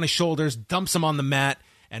puts him on his shoulders, dumps him on the mat.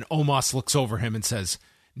 And Omos looks over him and says,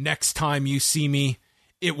 "Next time you see me,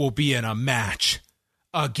 it will be in a match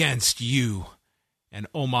against you." And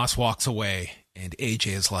Omos walks away. And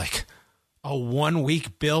AJ is like, "A 1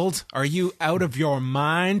 week build? Are you out of your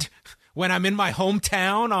mind? When I'm in my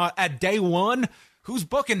hometown at day one? Who's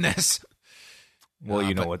booking this?" Well,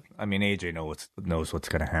 you know what? I mean, AJ knows what's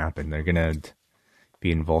going to happen. They're going to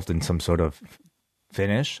be involved in some sort of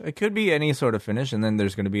finish. It could be any sort of finish, and then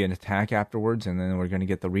there's going to be an attack afterwards, and then we're going to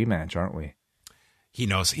get the rematch, aren't we? He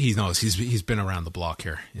knows. He's been around the block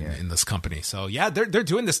here in this company. So yeah, they're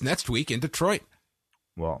doing this next week in Detroit.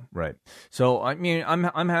 Well, right. So I mean,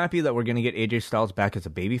 I'm happy that we're going to get AJ Styles back as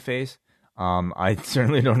a babyface. I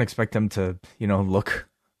certainly don't expect him to, look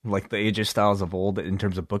like the AJ Styles of old in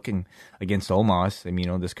terms of booking against Omos. I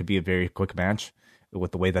mean, this could be a very quick match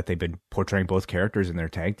with the way that they've been portraying both characters in their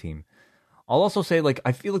tag team. I'll also say,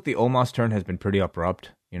 I feel like the Omos turn has been pretty abrupt.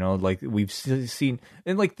 We've seen,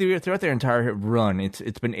 and throughout their entire run, it's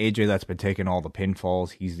been AJ that's been taking all the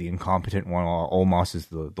pinfalls. He's the incompetent one, while Omos is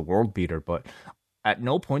the world beater. But at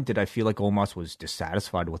no point did I feel like Omos was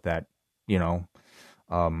dissatisfied with that,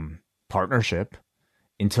 partnership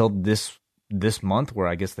until this month, where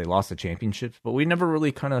I guess they lost the championships. But we never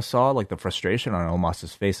really kind of saw the frustration on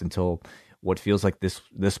Omos's face until what feels like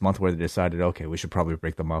this month, where they decided, okay, we should probably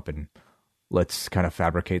break them up and let's kind of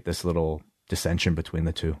fabricate this little dissension between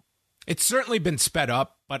the two. It's certainly been sped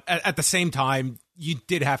up, but at the same time, you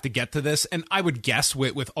did have to get to this. And I would guess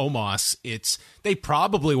with Omos, they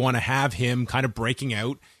probably want to have him kind of breaking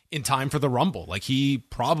out in time for the Rumble. He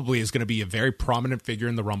probably is going to be a very prominent figure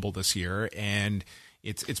in the Rumble this year, and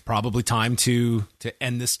it's probably time to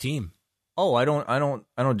end this team. Oh, I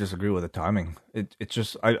don't disagree with the timing. It's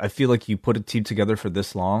just I feel like you put a team together for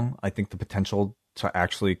this long. I think the potential to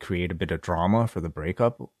actually create a bit of drama for the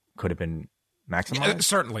breakup could have been maximized.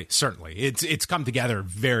 Certainly. It's come together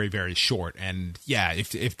very, very short. And yeah,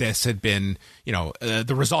 if this had been,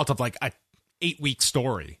 the result of a 8-week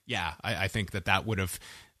story, yeah, I think that would have,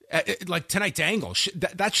 tonight's angle,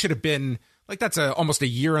 that should have been, that's almost a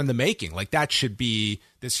year in the making. That should be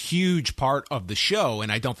this huge part of the show,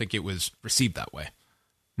 and I don't think it was received that way.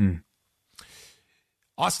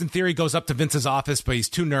 Austin Theory goes up to Vince's office, but he's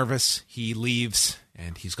too nervous. He leaves,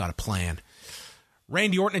 and he's got a plan.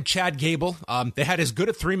 Randy Orton and Chad Gable, they had as good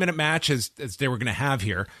a 3-minute match as they were going to have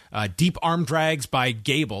here. Deep arm drags by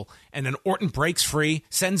Gable, and then Orton breaks free,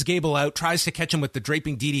 sends Gable out, tries to catch him with the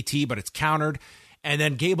draping DDT, but it's countered. And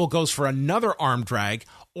then Gable goes for another arm drag.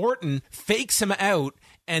 Orton fakes him out,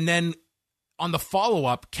 and then on the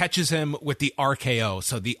follow-up, catches him with the RKO.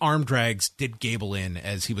 So the arm drags did Gable in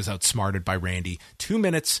as he was outsmarted by Randy. 2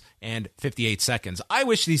 minutes and 58 seconds. I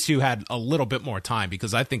wish these two had a little bit more time,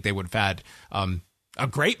 because I think they would have had a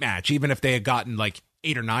great match, even if they had gotten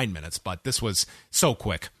 8 or 9 minutes. But this was so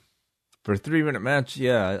quick. For a 3-minute match,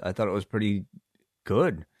 yeah, I thought it was pretty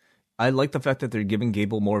good. I like the fact that they're giving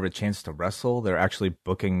Gable more of a chance to wrestle. They're actually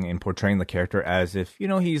booking and portraying the character as if,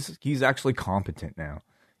 he's actually competent now.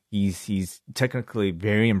 He's technically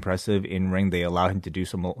very impressive in ring. They allow him to do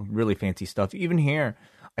some really fancy stuff. Even here,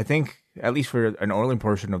 I think, at least for an early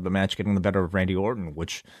portion of the match, getting the better of Randy Orton,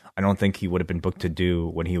 which I don't think he would have been booked to do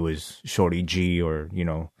when he was Shorty G or,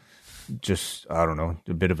 just, I don't know,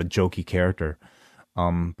 a bit of a jokey character.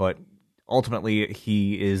 But ultimately,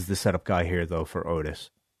 he is the setup guy here, though, for Otis.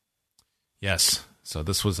 Yes. So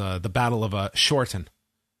this was the Battle of Shorten.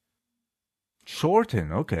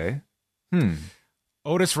 Shorten, okay.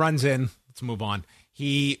 Otis runs in. Let's move on.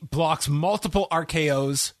 He blocks multiple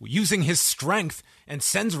RKOs using his strength and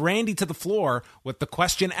sends Randy to the floor with the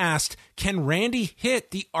question asked, can Randy hit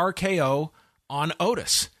the RKO on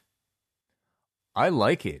Otis? I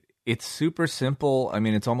like it. It's super simple. I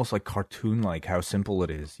mean, it's almost like cartoon-like how simple it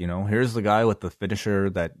is. Here's the guy with the finisher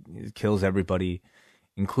that kills everybody,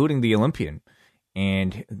 including the Olympian.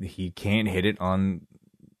 And he can't hit it on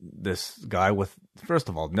this guy with, first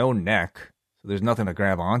of all, no neck. So there's nothing to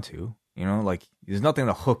grab onto, there's nothing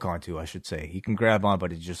to hook onto, I should say. He can grab on,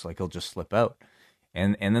 but it's just he'll just slip out.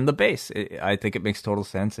 And then the base, I think it makes total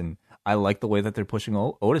sense. And I like the way that they're pushing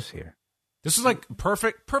Otis here. This is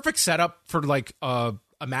perfect setup for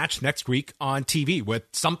a match next week on TV with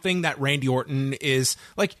something that Randy Orton is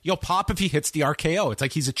you'll pop if he hits the RKO.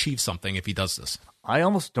 It's he's achieved something if he does this. I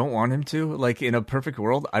almost don't want him to. In a perfect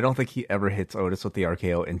world, I don't think he ever hits Otis with the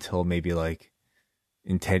RKO until maybe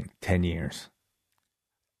in 10 years.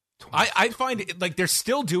 I find they're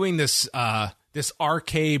still doing this this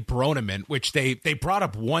RK Bronament, which they brought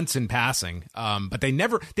up once in passing, but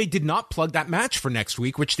they did not plug that match for next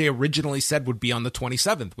week, which they originally said would be on the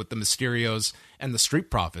 27th with the Mysterios and the Street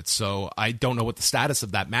Profits. So I don't know what the status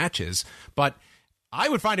of that match is, but I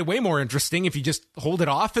would find it way more interesting if you just hold it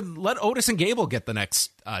off and let Otis and Gable get the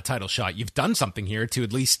next title shot. You've done something here to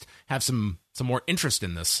at least have some more interest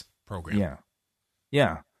in this program.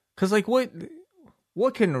 Yeah. Because, like,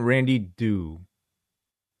 what can Randy do?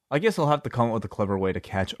 I guess he'll have to come up with a clever way to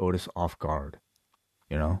catch Otis off guard,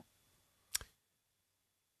 you know?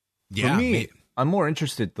 Yeah. For me, I'm more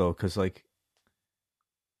interested, though, because, like,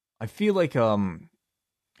 I feel like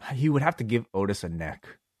he would have to give Otis a neck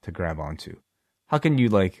to grab onto. How can you,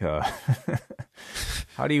 like,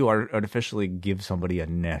 how do you artificially give somebody a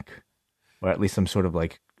neck? Or at least some sort of,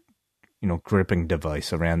 like, you know, gripping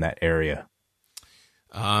device around that area?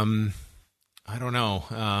 I don't know.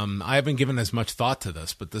 I haven't given as much thought to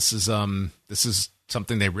this, but this is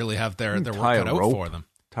something they really have their work cut out for them.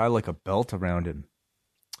 Tie like a belt around him.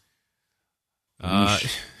 A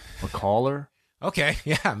collar. Okay,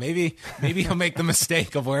 yeah, maybe he'll make the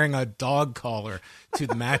mistake of wearing a dog collar to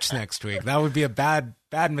the match next week. That would be a bad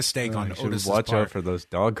mistake on Otis' part. Watch out for those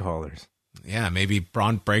dog collars. Yeah, maybe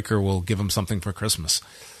Braun Breaker will give him something for Christmas.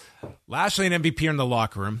 Lashley and MVP are in the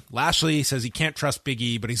locker room. Lashley says he can't trust Big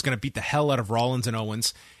E, but he's going to beat the hell out of Rollins and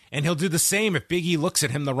Owens, and he'll do the same if Big E looks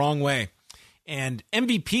at him the wrong way. And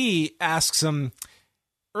MVP asks him,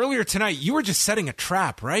 earlier tonight, you were just setting a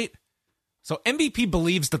trap, right? So MVP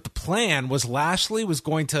believes that the plan was Lashley was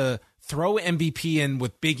going to throw MVP in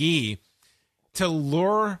with Big E to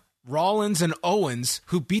lure Rollins and Owens,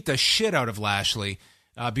 who beat the shit out of Lashley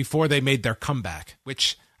before they made their comeback,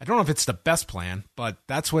 which I don't know if it's the best plan, but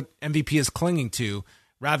that's what MVP is clinging to,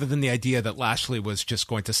 rather than the idea that Lashley was just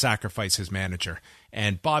going to sacrifice his manager.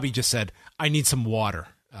 And Bobby just said, I need some water,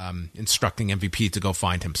 instructing MVP to go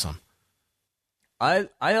find him some. I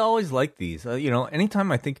always like these. You know,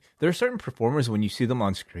 anytime I think there are certain performers, when you see them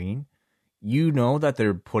on screen, you know that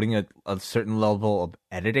they're putting a certain level of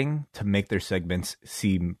editing to make their segments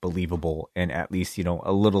seem believable and at least, you know,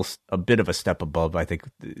 a bit of a step above, I think,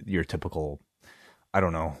 your typical, I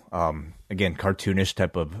don't know, again, cartoonish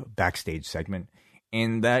type of backstage segment.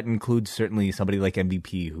 And that includes certainly somebody like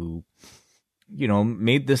MVP who, you know,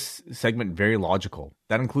 made this segment very logical.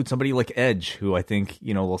 That includes somebody like Edge, who I think,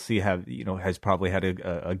 you know, we'll see has probably had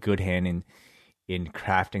a good hand in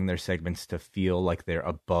crafting their segments to feel like they're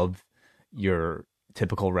above your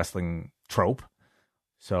typical wrestling trope.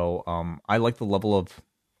 So I like the level of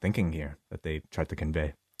thinking here that they tried to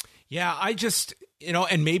convey. Yeah, I just, you know,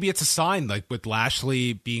 and maybe it's a sign, like with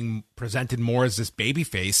Lashley being presented more as this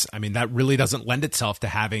babyface. I mean, that really doesn't lend itself to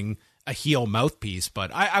having a heel mouthpiece,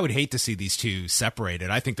 but I would hate to see these two separated.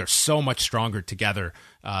 I think they're so much stronger together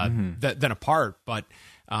than apart. But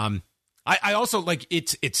I also like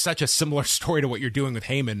it's such a similar story to what you're doing with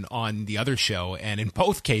Heyman on the other show. And in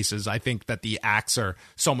both cases, I think that the acts are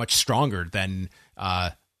so much stronger than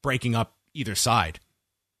breaking up either side.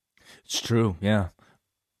 It's true. Yeah.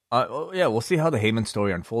 Yeah, we'll see how the Heyman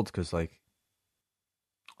story unfolds because, like,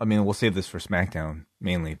 I mean, we'll save this for SmackDown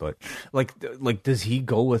mainly, but like, does he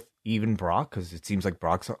go with even Brock? Because it seems like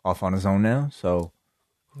Brock's off on his own now. So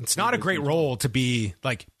it's not a great role to be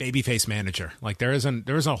like babyface manager. Like there isn't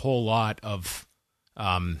a whole lot of,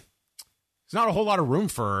 there's not a whole lot of room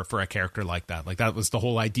for a character like that. Like that was the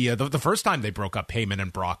whole idea. The first time they broke up Heyman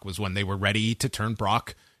and Brock was when they were ready to turn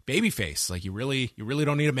Brock babyface. Like you really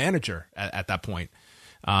don't need a manager at that point.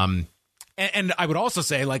 And I would also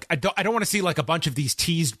say, like, I don't want to see like a bunch of these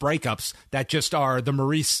teased breakups that just are the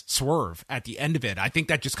Maurice swerve at the end of it. I think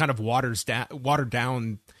that just kind of watered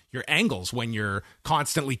down your angles when you're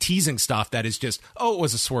constantly teasing stuff that is just, it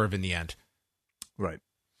was a swerve in the end. Right.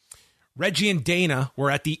 Reggie and Dana were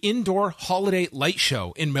at the Indoor Holiday Light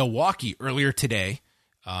Show in Milwaukee earlier today.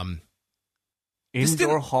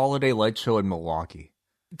 Indoor Holiday Light Show in Milwaukee.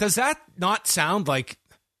 Does that not sound like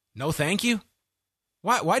no thank you?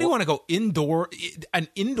 Why do you want to go an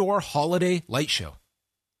indoor holiday light show?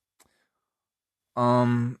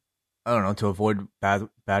 I don't know, to avoid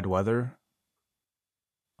bad weather.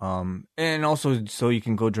 And also so you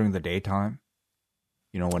can go during the daytime,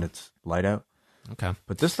 you know, when it's light out. Okay.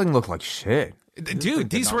 But this thing looked like shit. Dude,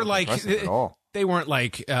 these were like, they weren't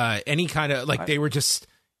like any kind of, like, they were just,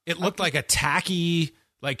 it looked like a tacky,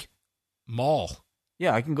 like, mall.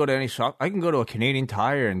 Yeah, I can go to any shop. I can go to a Canadian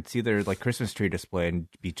Tire and see their like Christmas tree display and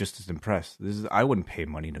be just as impressed. I wouldn't pay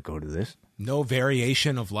money to go to this. No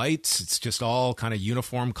variation of lights. It's just all kind of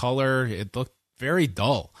uniform color. It looked very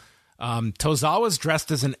dull. Tozawa's dressed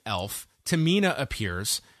as an elf. Tamina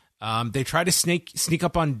appears. They try to sneak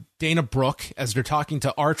up on Dana Brooke as they're talking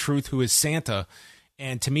to R-Truth, who is Santa,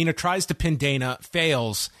 and Tamina tries to pin Dana,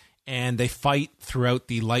 fails, and they fight throughout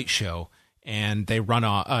the light show, and they run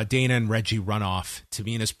off. Dana and Reggie run off.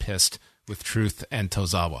 Tamina's pissed with Truth and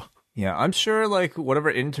Tozawa. Yeah, I'm sure like whatever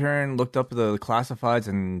intern looked up the classifieds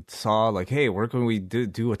and saw like, hey, where can we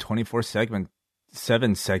do a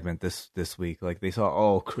 7 segment this week? Like they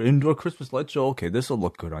saw, indoor Christmas light show. Okay, this will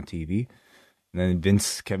look good on TV. And then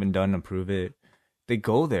Vince, Kevin Dunn approve it. They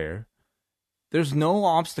go there. There's no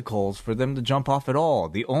obstacles for them to jump off at all.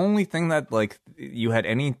 The only thing that like you had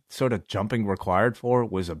any sort of jumping required for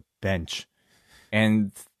was a bench.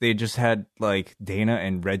 And they just had like Dana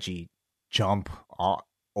and Reggie jump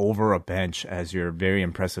over a bench as your very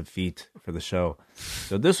impressive feat for the show.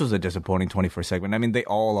 So this was a disappointing 24 segment. I mean, they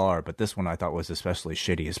all are, but this one I thought was especially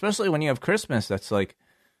shitty, especially when you have Christmas. That's like,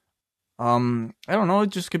 I don't know.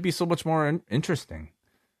 It just could be so much more interesting.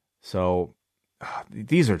 So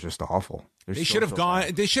these are just awful. They should have gone.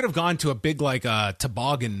 Bad. They should have gone to a big like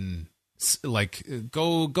toboggan, like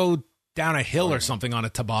go down a hill or something on a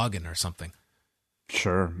toboggan or something.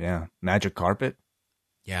 Sure. Yeah. Magic carpet.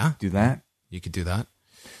 Yeah. Do that. You could do that.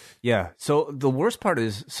 Yeah. So the worst part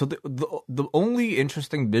is, so the only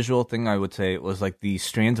interesting visual thing I would say was like the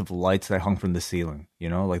strands of lights that hung from the ceiling. You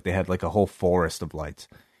know, like they had like a whole forest of lights,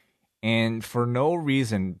 and for no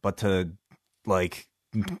reason but to like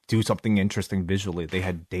do something interesting visually, they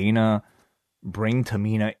had Dana bring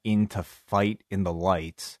Tamina in to fight in the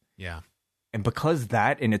lights. Yeah. And because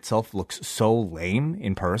that in itself looks so lame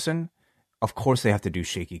in person, of course they have to do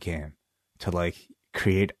shaky cam to like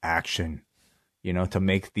create action, you know, to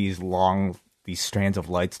make these strands of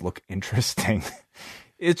lights look interesting.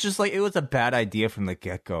 It's just like, it was a bad idea from the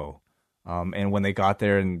get-go. And when they got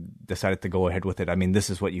there and decided to go ahead with it, I mean, this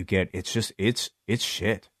is what you get. It's just, it's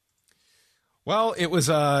shit. Well, it was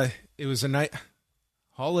a night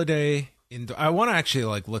holiday. I want to actually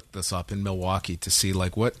like look this up in Milwaukee to see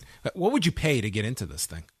like what would you pay to get into this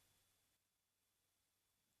thing?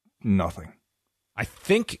 Nothing. I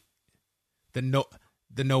think the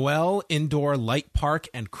Noel Indoor Light Park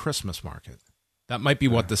and Christmas Market. That might be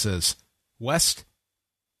what this is. West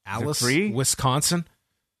Alice, Wisconsin.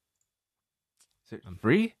 Is it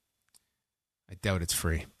free? I doubt it's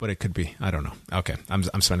free, but it could be. I don't know. Okay,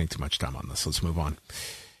 I'm spending too much time on this. Let's move on.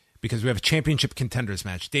 Because we have a championship contenders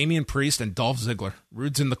match. Damian Priest and Dolph Ziggler.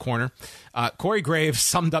 Rude's in the corner. Corey Graves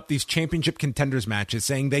summed up these championship contenders matches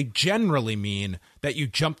saying they generally mean that you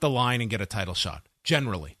jump the line and get a title shot.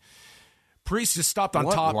 Generally. Priest is stopped on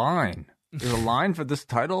top. What line? There's a line for this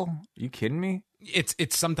title? Are you kidding me?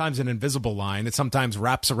 It's sometimes an invisible line. It sometimes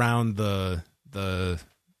wraps around the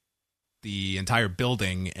entire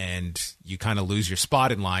building, and you kind of lose your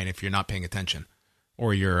spot in line if you're not paying attention,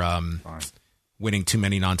 or you're winning too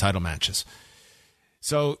many non-title matches.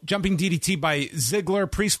 So jumping DDT by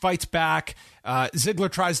Ziggler. Priest fights back.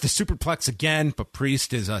 Ziggler tries to superplex again, but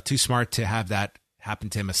Priest is too smart to have that happen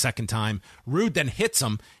to him a second time. Rude then hits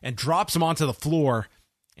him and drops him onto the floor,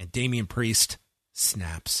 and Damian Priest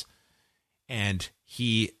snaps. And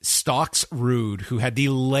he stalks Rude, who had the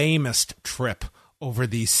lamest trip over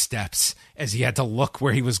these steps, as he had to look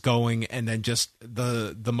where he was going, and then just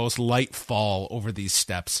the most light fall over these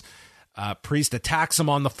steps. Priest attacks him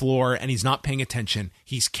on the floor, and he's not paying attention.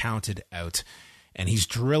 He's counted out, and he's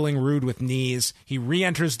drilling Rude with knees. He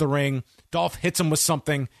re-enters the ring. Dolph hits him with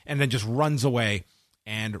something, and then just runs away.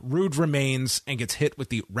 And Rude remains and gets hit with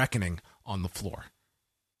the Reckoning on the floor.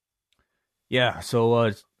 Yeah,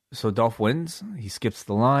 so Dolph wins. He skips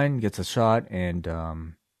the line, gets a shot, and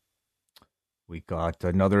we got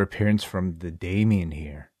another appearance from the Damien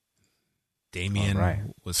here.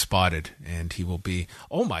 Damien was spotted, and he will be...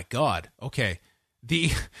 Oh, my God. Okay.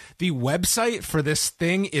 The website for this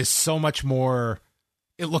thing is so much more...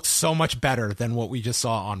 It looks so much better than what we just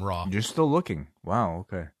saw on Raw. You're still looking. Wow,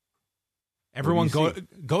 okay. Everyone go to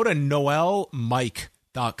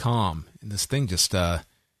noelmike.com, and this thing just...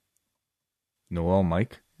 Noel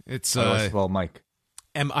Mike? It's... well, Mike.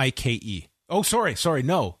 M-I-K-E. Oh, sorry,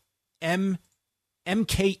 no.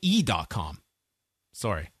 MKE.com.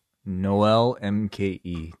 Sorry.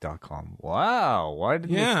 NoelMKE.com. Wow. Why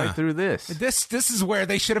didn't they fight through this? This is where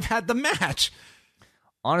they should have had the match.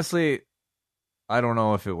 Honestly, I don't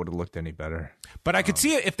know if it would have looked any better. But I could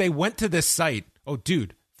see it if they went to this site. Oh,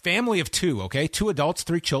 dude. Family of 2, okay? 2 adults,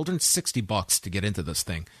 3 children, $60 to get into this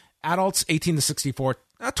thing. Adults, 18 to 64,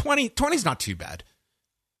 20's not too bad.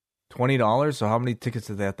 $20? So how many tickets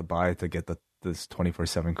did they have to buy to get this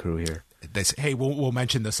 24/7 crew here? They say, hey, we'll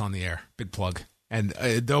mention this on the air. Big plug. And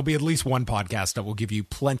there'll be at least one podcast that will give you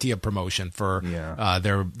plenty of promotion for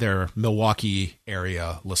their Milwaukee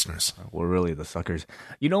area listeners. We're really the suckers.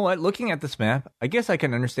 You know what? Looking at this map, I guess I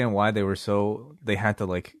can understand why they had to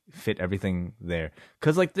like fit everything there.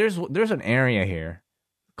 Because like there's an area here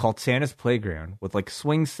called Santa's Playground with like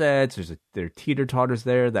swing sets. There are teeter-totters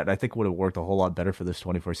there that I think would have worked a whole lot better for this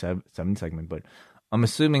 24/7 segment. But I'm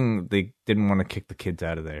assuming they didn't want to kick the kids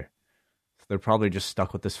out of there. So they're probably just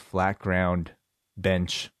stuck with this flat ground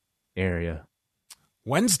bench area.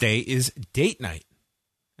 Wednesday is date night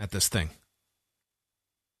at this thing.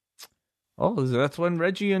 Oh, that's when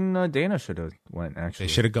Reggie and Dana should have went, actually.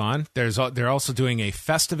 They should have gone. They're also doing a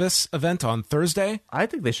Festivus event on Thursday. I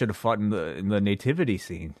think they should have fought in the nativity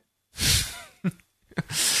scene.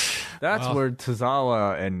 That's where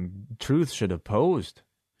Tozawa and Truth should have posed.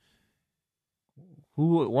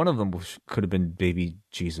 One of them could have been baby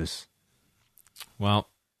Jesus. Well,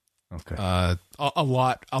 okay. A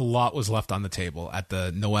lot was left on the table at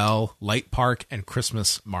the Noel Light Park and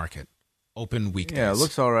Christmas Market. Open weekdays. Yeah, it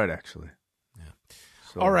looks all right, actually. Yeah.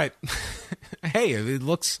 So. All right. Hey,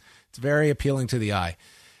 it's very appealing to the eye.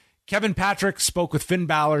 Kevin Patrick spoke with Finn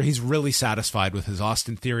Balor. He's really satisfied with his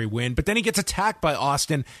Austin Theory win, but then he gets attacked by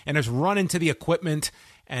Austin and has run into the equipment,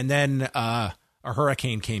 and then a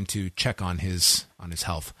hurricane came to check on his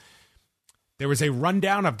health. There was a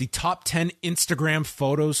rundown of the top 10 Instagram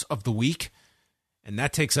photos of the week, and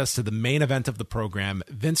that takes us to the main event of the program.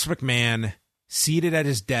 Vince McMahon seated at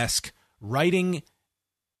his desk, writing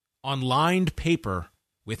on lined paper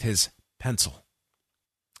with his pencil.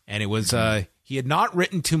 And it was he had not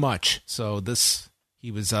written too much, so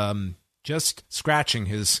he was just scratching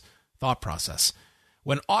his thought process.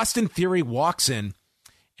 When Austin Theory walks in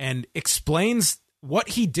and explains what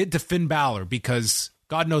he did to Finn Balor, because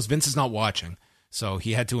God knows Vince is not watching, so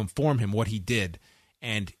he had to inform him what he did,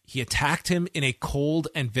 and he attacked him in a cold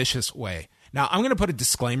and vicious way. Now, I'm going to put a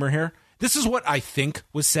disclaimer here. This is what I think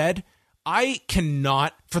was said. I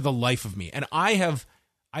cannot, for the life of me, and I have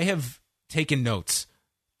taken notes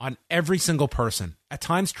on every single person, at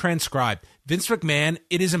times transcribed. Vince McMahon,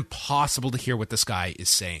 it is impossible to hear what this guy is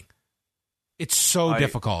saying. It's so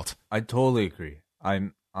difficult. I totally agree.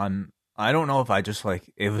 I don't know if I just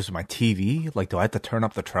it was my TV. Like, do I have to turn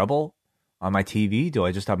up the treble on my TV? Do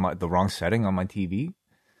I just have the wrong setting on my TV?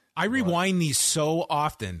 I rewind these so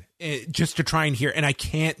often just to try and hear, and I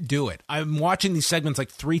can't do it. I'm watching these segments like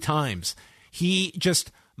 3 times. He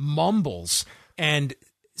just mumbles and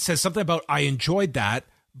says something about, I enjoyed that,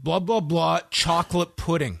 blah, blah, blah, chocolate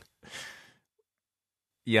pudding.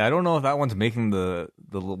 Yeah, I don't know if that one's making the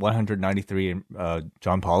 193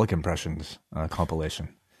 John Pollock impressions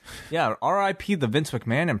compilation. Yeah, R.I.P. the Vince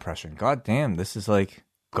McMahon impression. God damn, this is like,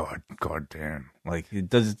 God damn. Like, it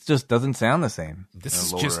just doesn't sound the same. This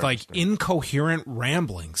is just like incoherent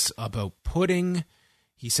ramblings about pudding.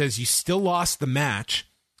 He says you still lost the match.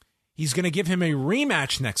 He's going to give him a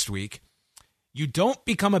rematch next week. You don't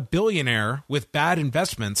become a billionaire with bad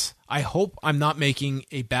investments. I hope I'm not making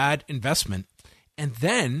a bad investment. And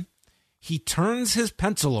then he turns his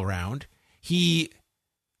pencil around. He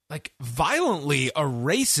violently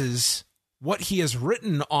erases what he has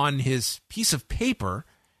written on his piece of paper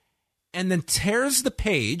and then tears the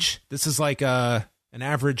page. This is like an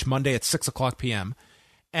average Monday at 6:00 p.m.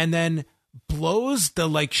 And then blows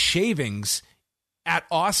the shavings at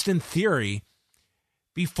Austin Theory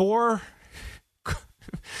before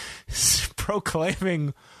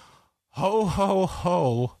proclaiming ho ho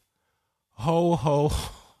ho ho ho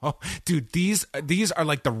ho. Dude, these are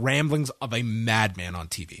like the ramblings of a madman on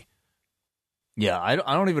TV. Yeah, I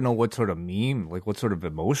don't even know what sort of meme, what sort of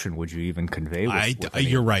emotion would you even convey with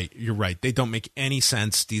You're right. They don't make any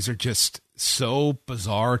sense. These are just so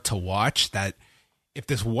bizarre to watch that if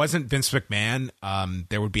this wasn't Vince McMahon,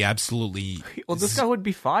 there would be absolutely... Well, this guy would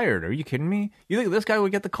be fired. Are you kidding me? You think this guy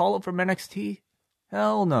would get the call-up from NXT?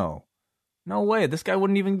 Hell no. No way. This guy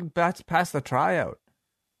wouldn't even pass the tryout.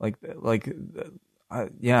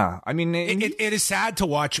 Yeah. I mean... It is sad to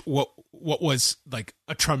watch what was like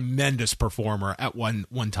a tremendous performer at one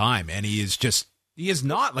time, and he is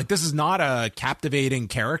not this is not a captivating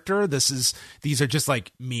character. These are just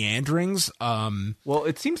like meanderings. Well,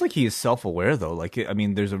 it seems like he is self-aware though.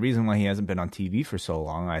 There's a reason why he hasn't been on TV for so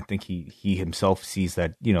long. I think he himself sees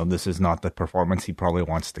that, this is not the performance he probably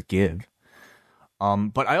wants to give.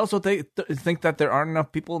 But I also think that there aren't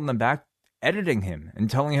enough people in the back editing him and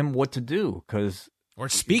telling him what to do, or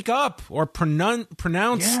speak up or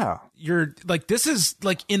pronounce. Yeah. This is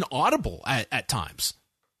inaudible at times.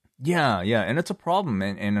 Yeah, and it's a problem,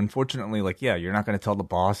 and unfortunately, you're not going to tell the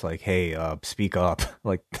boss, hey, speak up.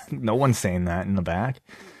 No one's saying that in the back.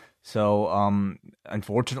 So,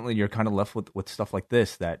 unfortunately, you're kind of left with stuff like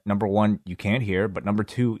this that, number one, you can't hear, but number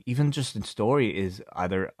two, even just in story is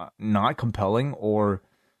either not compelling or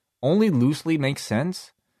only loosely makes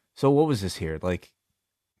sense. So what was this here? Like,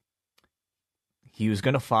 he was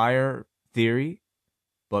going to fire Theory,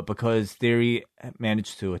 but because Theory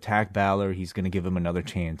managed to attack Balor, he's going to give him another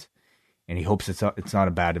chance, and he hopes it's not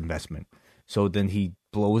a bad investment. So then he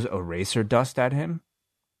blows eraser dust at him.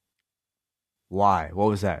 Why? What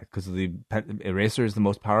was that? Because the eraser is the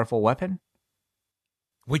most powerful weapon?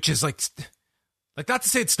 Which is like not to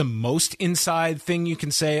say it's the most inside thing you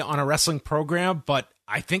can say on a wrestling program, but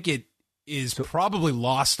I think it is probably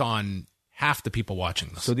lost on half the people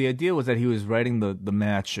watching this. So the idea was that he was writing the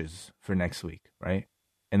matches for next week, right?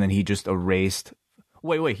 And then he just erased...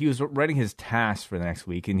 Wait, he was writing his tasks for the next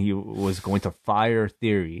week, and he was going to fire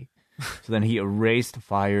Theory. So then he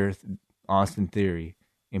fire Austin Theory,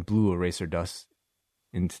 and blew eraser dust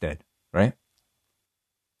instead, right?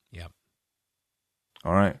 Yep.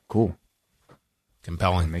 All right, cool.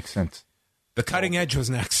 Compelling. That makes sense. The cutting edge was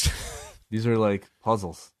next. These are like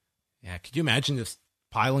puzzles. Yeah, could you imagine just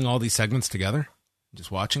piling all these segments together?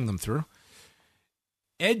 Just watching them through?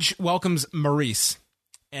 Edge welcomes Maurice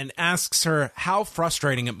and asks her how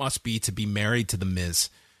frustrating it must be to be married to The Miz.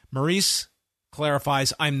 Maurice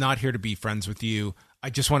clarifies, I'm not here to be friends with you. I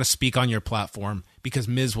just want to speak on your platform because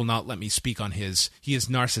Miz will not let me speak on his. He is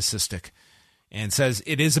narcissistic, and says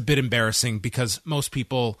it is a bit embarrassing because most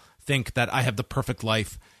people think that I have the perfect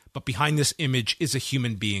life, but behind this image is a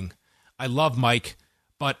human being. I love Mike,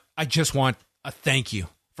 but I just want a thank you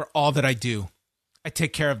for all that I do. I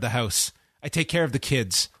take care of the house. I take care of the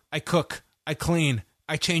kids. I cook. I clean.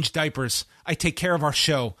 I change diapers. I take care of our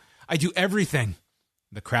show. I do everything.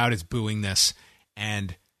 The crowd is booing this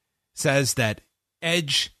and says that,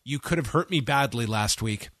 Edge, you could have hurt me badly last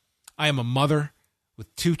week. I am a mother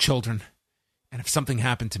with 2 children, and if something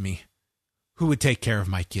happened to me, who would take care of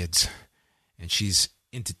my kids? And she's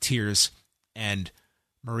into tears, and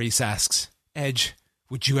Maurice asks, Edge,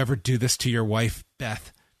 would you ever do this to your wife,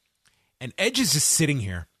 Beth? And Edge is just sitting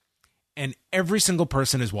here, and every single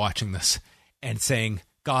person is watching this and saying,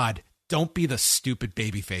 God, don't be the stupid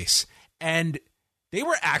babyface. And they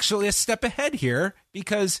were actually a step ahead here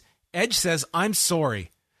because Edge says, I'm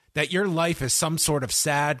sorry that your life is some sort of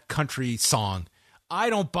sad country song. I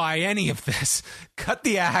don't buy any of this. Cut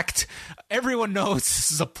the act. Everyone knows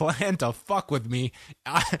this is a plan to fuck with me.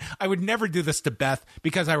 I would never do this to Beth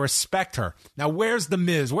because I respect her. Now, where's the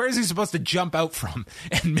Miz? Where is he supposed to jump out from?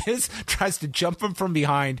 And Miz tries to jump him from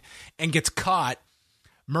behind and gets caught.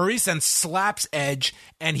 Maurice then slaps Edge,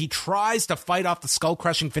 and he tries to fight off the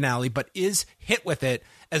skull-crushing finale, but is hit with it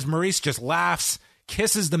as Maurice just laughs,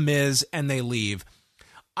 kisses the Miz, and they leave.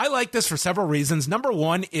 I like this for several reasons. Number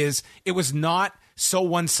one is it was not so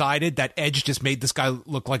one-sided that Edge just made this guy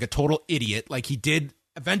look like a total idiot, like he did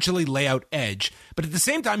eventually lay out Edge. But at the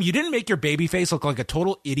same time, you didn't make your babyface look like a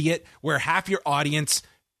total idiot where half your audience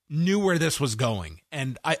knew where this was going.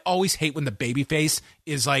 And I always hate when the babyface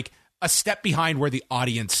is like a step behind where the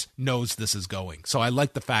audience knows this is going. So I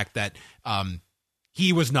like the fact that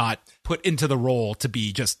he was not put into the role to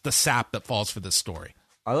be just the sap that falls for this story.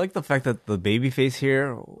 I like the fact that the babyface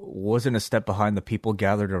here wasn't a step behind the people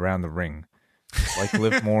gathered around the ring. Like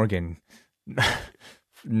Liv Morgan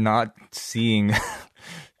not seeing...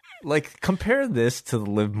 Like, compare this to the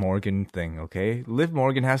Liv Morgan thing, okay? Liv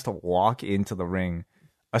Morgan has to walk into the ring,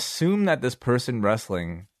 assume that this person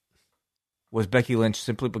wrestling was Becky Lynch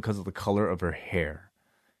simply because of the color of her hair.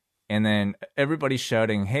 And then everybody's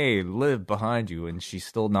shouting, hey, Liv, behind you, and she's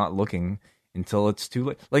still not looking until it's too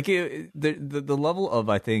late. Like, the level of,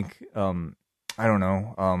 I think, I don't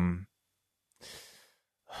know,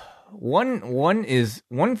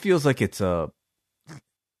 one feels like it's a,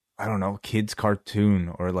 I don't know, kid's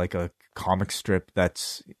cartoon or like a comic strip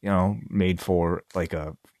that's, you know, made for like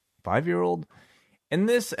a 5-year-old. And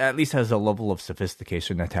this at least has a level of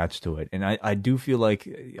sophistication attached to it. And I do feel like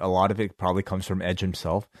a lot of it probably comes from Edge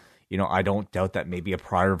himself. You know, I don't doubt that maybe a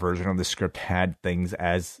prior version of the script had things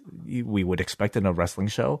as we would expect in a wrestling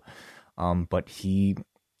show. But he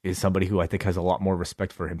is somebody who I think has a lot more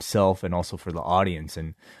respect for himself and also for the audience.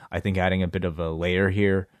 And I think adding a bit of a layer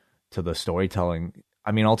here to the storytelling,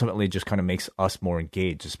 I mean, ultimately it just kind of makes us more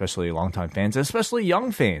engaged, especially longtime fans, especially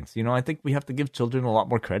young fans. You know, I think we have to give children a lot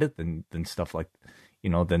more credit than stuff like, you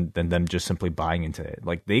know, than them just simply buying into it.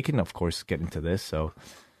 Like, they can, of course, get into this. So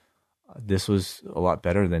this was a lot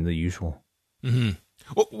better than the usual. Mm-hmm.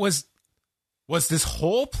 Was this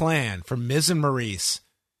whole plan for Miz and Maurice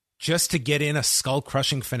just to get in a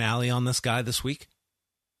skull-crushing finale on this guy this week?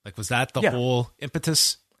 Like, was that the whole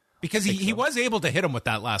impetus? because he was able to hit him with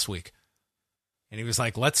that last week, and he was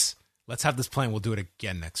like, let's have this plan. We'll do it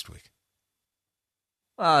again next week.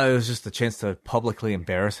 It was just a chance to publicly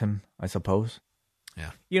embarrass him, I suppose.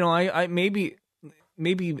 Yeah. I maybe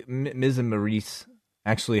Miz and Maurice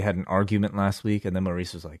actually had an argument last week, and then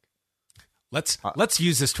Maurice was like, let's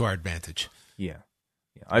use this to our advantage. Yeah,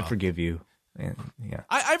 I forgive you. And yeah,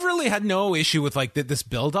 I've really had no issue with like this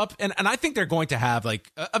build up, and I think they're going to have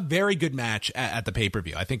like a very good match at the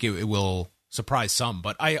pay-per-view. I think it will surprise some,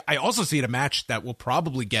 but I also see it a match that will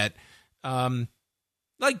probably get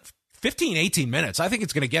like 15, 18 minutes. I think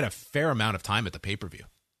it's going to get a fair amount of time at the pay-per-view.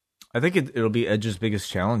 I think it'll be Edge's biggest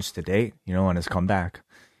challenge to date, on his comeback.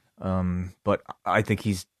 But I think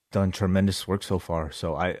he's done tremendous work so far.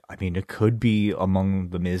 So I mean, it could be among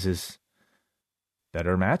the Miz's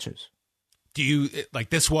better matches. Do you like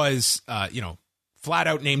this was flat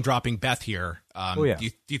out name dropping Beth here? Oh yeah. Do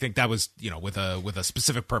you think that was with a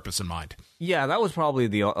specific purpose in mind? Yeah, that was probably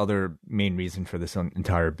the other main reason for this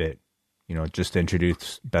entire bit. Just to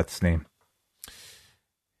introduce Beth's name.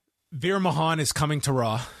 Veer Mahan is coming to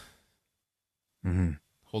Raw. Mm-hmm.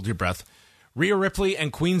 Hold your breath. Rhea Ripley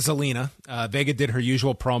and Queen Zelina. Vega did her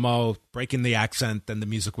usual promo, breaking the accent, then the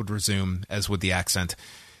music would resume, as would the accent.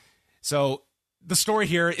 So the story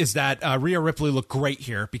here is that Rhea Ripley looked great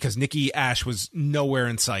here because Nikki Ash was nowhere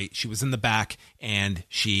in sight. She was in the back, and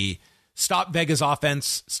she stopped Vega's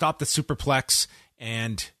offense, stopped the superplex,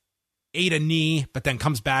 and ate a knee, but then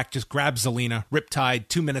comes back, just grabs Zelina, riptide,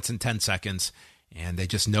 2 minutes and 10 seconds. And they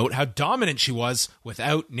just note how dominant she was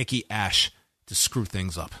without Nikki Ash to screw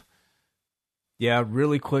things up. Yeah,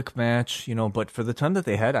 really quick match, but for the time that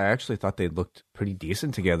they had, I actually thought they looked pretty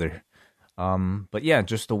decent together. But yeah,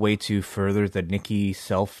 just a way to further the Nikki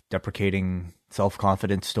self-deprecating,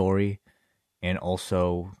 self-confident story, and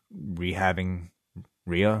also rehabbing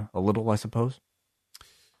Rhea a little, I suppose.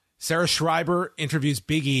 Sarah Schreiber interviews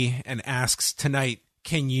Big E and asks tonight,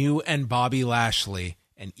 can you and Bobby Lashley?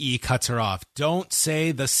 And E cuts her off. Don't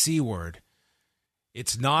say the C word.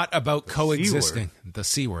 It's not about coexisting. The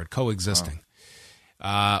C word, coexisting.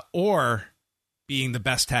 Or being the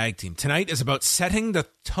best tag team. Tonight is about setting the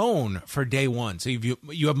tone for day one. So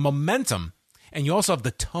you have momentum, and you also have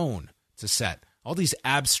the tone to set. All these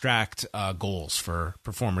abstract goals for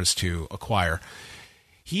performers to acquire.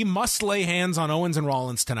 He must lay hands on Owens and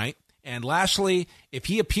Rollins tonight. And Lashley, if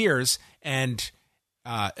he appears and...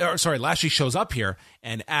 Lashley shows up here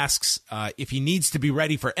and asks if he needs to be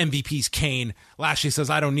ready for MVP's Kane. Lashley says,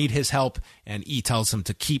 I don't need his help. And E tells him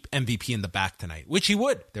to keep MVP in the back tonight, which he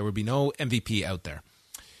would. There would be no MVP out there.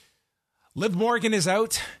 Liv Morgan is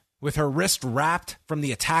out with her wrist wrapped from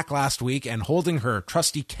the attack last week and holding her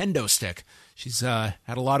trusty kendo stick. She's had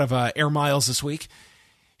a lot of air miles this week.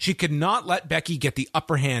 She could not let Becky get the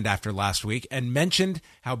upper hand after last week and mentioned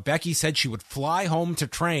how Becky said she would fly home to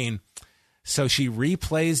train. So she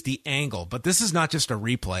replays the angle. But this is not just a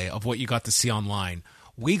replay of what you got to see online.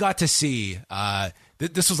 We got to see,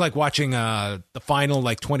 this was like watching the final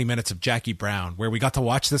 20 minutes of Jackie Brown, where we got to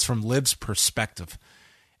watch this from Liv's perspective.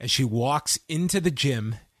 As she walks into the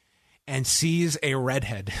gym and sees a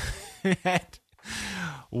redhead.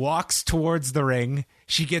 Walks towards the ring.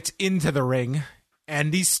 She gets into the ring.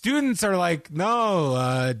 And these students are like,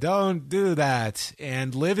 no, don't do that.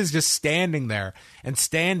 And Liv is just standing there, and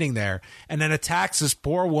then attacks this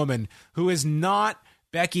poor woman who is not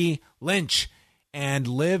Becky Lynch. And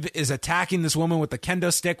Liv is attacking this woman with the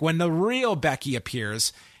kendo stick when the real Becky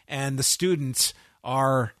appears. And the students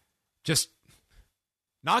are just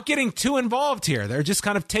not getting too involved here. They're just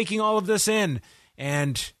kind of taking all of this in,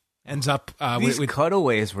 and ends up... These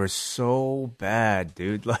cutaways were so bad,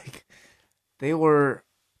 dude. They were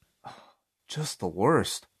just the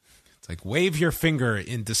worst. It's like wave your finger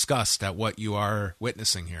in disgust at what you are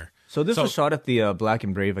witnessing here. So this was shot at the Black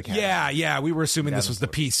and Brave Academy. Yeah. We were assuming this was the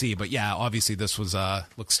PC, but yeah, obviously this was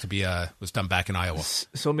looks to be was done back in Iowa.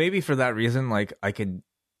 So maybe for that reason, I could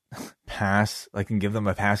pass. I can give them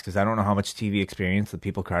a pass because I don't know how much TV experience the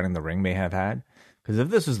people crowding the ring may have had. Because if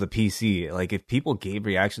this was the PC, if people gave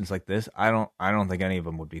reactions like this, I don't think any of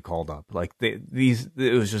them would be called up. It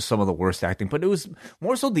was just some of the worst acting. But it was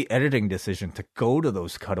more so the editing decision to go to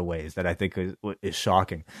those cutaways that I think is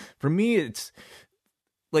shocking. For me, it's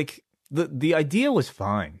the idea was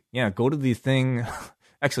fine. Yeah, go to the thing.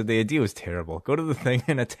 Actually, the idea was terrible. Go to the thing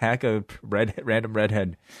and attack a random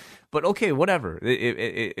redhead. But okay, whatever.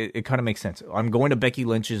 It kind of makes sense. I'm going to Becky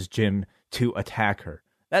Lynch's gym to attack her.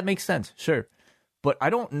 That makes sense, sure. But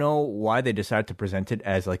I don't know why they decided to present it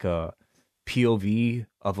as a POV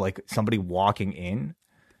of somebody walking in.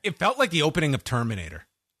 It felt like the opening of Terminator.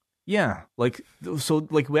 Yeah, like so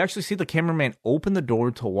like we actually see the cameraman open the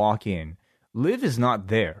door to walk in. Liv is not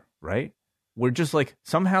there, right? We're just like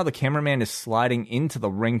somehow the cameraman is sliding into the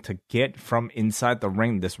ring to get from inside the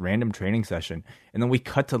ring this random training session, and then we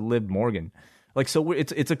cut to Liv Morgan. Like so,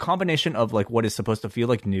 it's a combination of like what is supposed to feel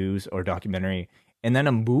like news or documentary, and then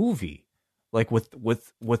a movie, like with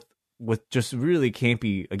just really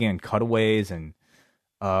campy again cutaways and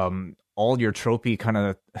all your tropey kind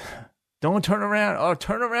of don't turn around, oh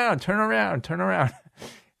turn around,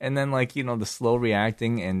 and then like the slow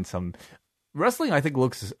reacting and some. Wrestling, I think,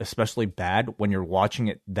 looks especially bad when you're watching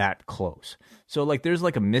it that close. So, like, there's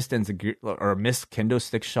like a missed or a missed kendo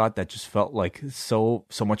stick shot that just felt like so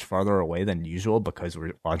much farther away than usual because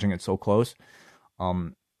we're watching it so close.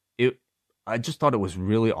 I just thought it was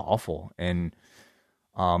really awful, and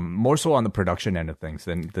more so on the production end of things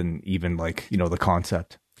than even like the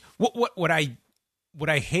concept. What I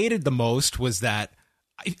hated the most was that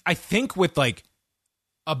I think with like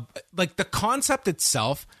the concept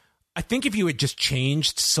itself. I think if you had just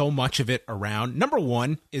changed so much of it around, number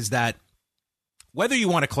one is that whether you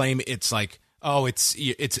want to claim it's like, oh, it's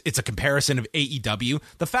a comparison of AEW,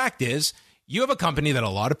 the fact is you have a company that a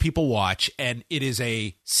lot of people watch, and it is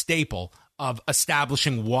a staple of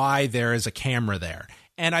establishing why there is a camera there.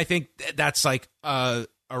 And I think that's like a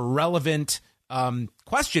relevant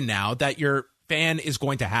question now that your fan is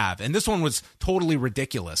going to have. And this one was totally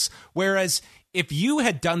ridiculous. Whereas if you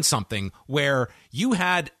had done something where you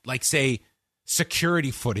had, like, say, security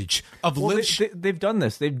footage of they've done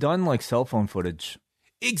this. They've done like cell phone footage.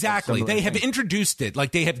 Exactly. They have introduced it.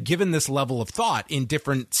 Like, they have given this level of thought in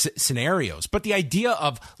different scenarios. But the idea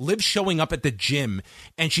of Liv showing up at the gym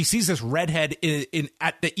and she sees this redhead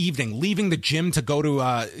at the evening, leaving the gym to go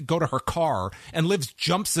to her car, and Liv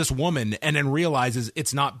jumps this woman and then realizes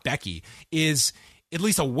it's not Becky is at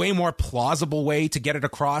least a way more plausible way to get it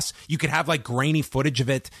across. You could have like grainy footage of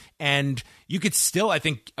it, and you could still, I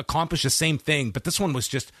think, accomplish the same thing. But this one was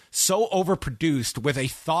just so overproduced with a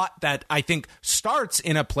thought that I think starts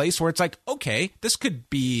in a place where it's like, okay, this could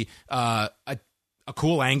be a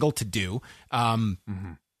cool angle to do,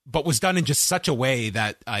 but was done in just such a way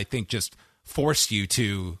that I think just forced you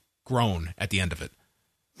to groan at the end of it.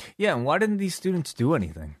 Yeah, and why didn't these students do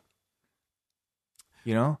anything?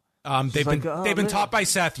 They've been taught by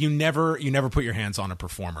Seth. You never put your hands on a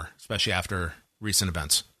performer, especially after recent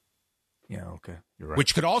events. Yeah, okay, you're right.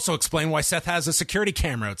 Which could also explain why Seth has a security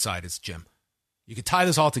camera outside his gym. You could tie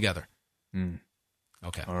this all together.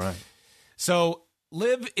 Okay, all right. So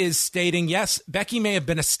Liv is stating, yes, Becky may have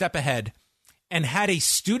been a step ahead and had a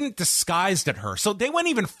student disguised at her. So they went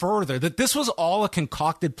even further, that this was all a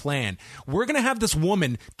concocted plan. We're going to have this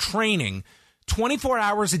woman training 24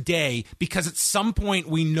 hours a day because at some point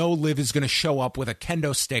we know Liv is going to show up with a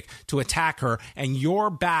kendo stick to attack her, and your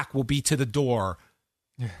back will be to the door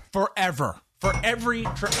forever. For every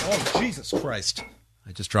oh, Jesus Christ.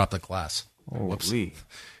 I just dropped a glass. Whoops.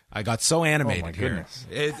 I got so animated. Oh, my here. goodness.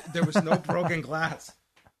 There was no broken glass.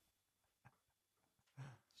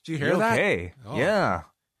 Did you hear that? Okay. Oh, yeah.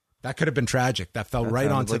 That could have been tragic. That fell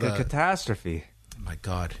right onto like a catastrophe. Oh my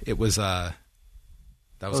God. It was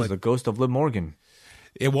that was like the ghost of Liv Morgan.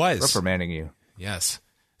 It was reprimanding you. Yes.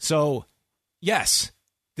 So, yes,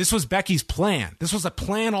 this was Becky's plan. This was a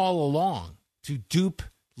plan all along to dupe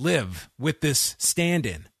Liv with this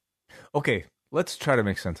stand-in. Okay, let's try to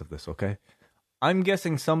make sense of this, okay? I'm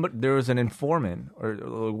guessing there was an informant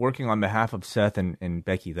or working on behalf of Seth and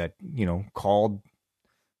Becky that, called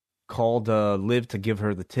Liv to give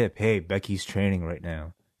her the tip. Hey, Becky's training right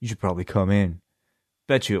now. You should probably come in.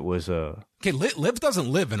 Bet you it was Okay, Liv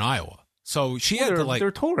doesn't live in Iowa, so she had to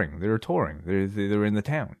They're touring. They're touring. They're in the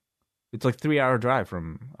town. It's like 3-hour drive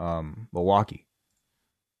from Milwaukee.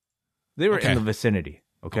 They were in the vicinity.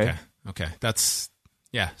 Okay. That's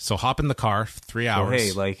So hop in the car, 3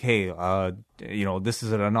 hours. So, hey, this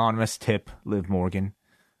is an anonymous tip, Liv Morgan.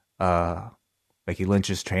 Becky Lynch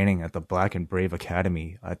is training at the Black and Brave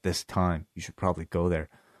Academy at this time. You should probably go there.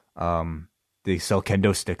 They sell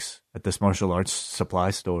kendo sticks at this martial arts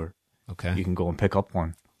supply store. Okay. You can go and pick up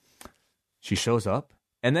one. She shows up,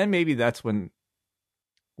 and then maybe that's when...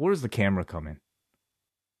 Where does the camera come in?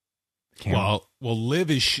 Well,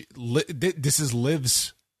 Liv is... this is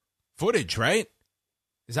Liv's footage, right?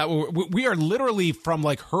 Is that what we are literally from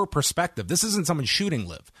like her perspective. This isn't someone shooting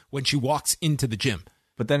Liv when she walks into the gym.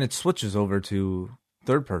 But then it switches over to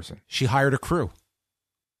third person. She hired a crew.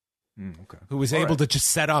 Okay. Who was able to just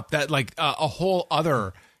set up that like a whole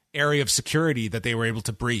other area of security that they were able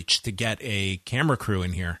to breach to get a camera crew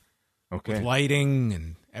in here. Okay. With lighting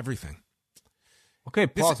and everything. Okay,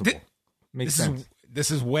 plausible. Makes sense.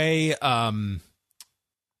 This is way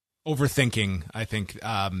overthinking, I think,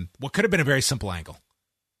 what could have been a very simple angle.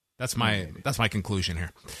 That's my conclusion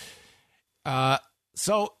here.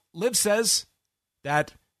 So Liv says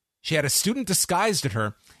that she had a student disguised at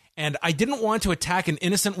her, and I didn't want to attack an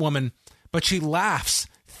innocent woman, but she laughs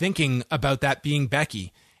thinking about that being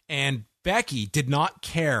Becky. And Becky did not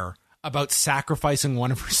care about sacrificing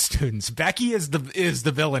one of her students. Becky is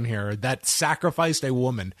the villain here that sacrificed a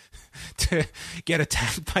woman to get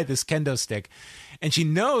attacked by this kendo stick. And she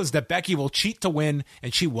knows that Becky will cheat to win,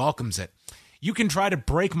 and she welcomes it. You can try to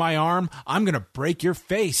break my arm. I'm going to break your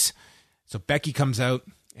face. So Becky comes out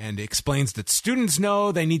and explains that students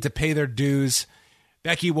know they need to pay their dues.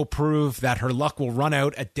 Becky will prove that her luck will run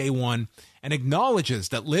out at day one and acknowledges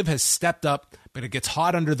that Liv has stepped up, but it gets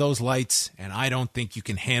hot under those lights, and I don't think you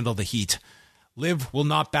can handle the heat. Liv will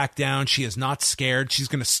not back down. She is not scared. She's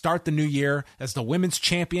going to start the new year as the women's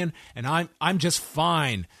champion, and I'm just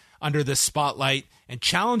fine under this spotlight, and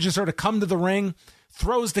challenges her to come to the ring,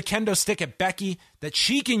 throws the kendo stick at Becky, that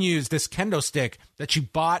she can use this kendo stick that she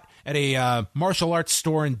bought at a martial arts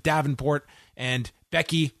store in Davenport, and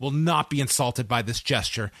Becky will not be insulted by this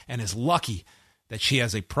gesture and is lucky that she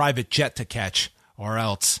has a private jet to catch, or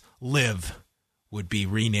else Liv would be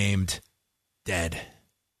renamed Dead.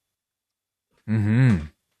 Mm-hmm.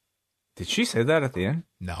 Did she say that at the end?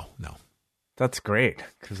 No. That's great,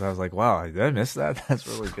 because I was like, wow, did I miss that? That's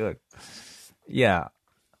really good. Yeah,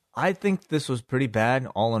 I think this was pretty bad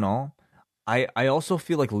all in all. I also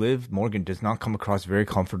feel like Liv Morgan does not come across very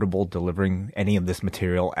comfortable delivering any of this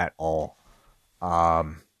material at all.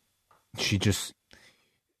 She just,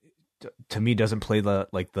 to me, doesn't play the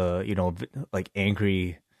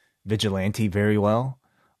angry vigilante very well.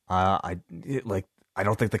 I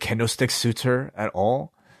don't think the kendo stick suits her at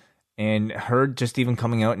all. And her just even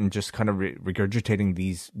coming out and just kind of regurgitating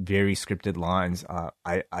these very scripted lines,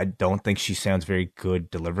 I don't think she sounds very good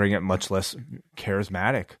delivering it, much less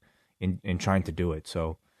charismatic in trying to do it.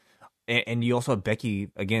 So, and you also have Becky,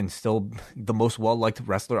 again, still the most well-liked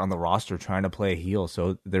wrestler on the roster, trying to play a heel.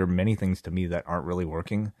 So there are many things to me that aren't really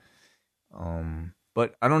working.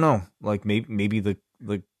 But I don't know, like maybe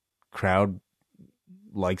the crowd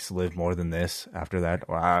likes Liv more than this after that,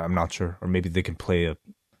 or I'm not sure, or maybe they can play a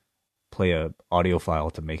audio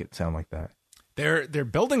file to make it sound like that. They're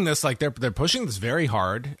building this, like they're pushing this very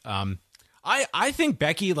hard. I think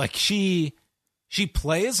Becky, like she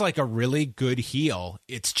plays like a really good heel.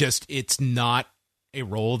 It's not a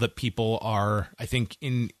role that people are, I think,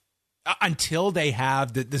 in until they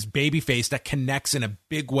have this baby face that connects in a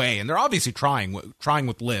big way. And they're obviously trying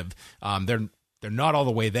with Liv. They're not all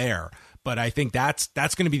the way there, but I think that's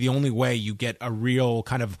going to be the only way you get a real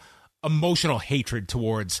kind of emotional hatred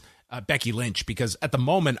towards Becky Lynch, because at the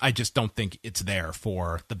moment, I just don't think it's there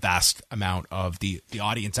for the vast amount of the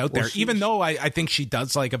audience out there, even though I think she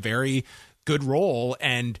does like a very good role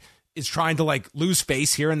and is trying to like lose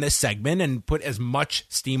face here in this segment and put as much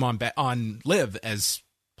steam on Liv as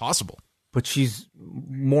possible. But she's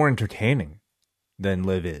more entertaining than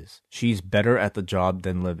Liv is. She's better at the job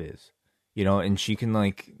than Liv is, and she can,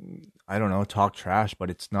 like, I don't know, talk trash, but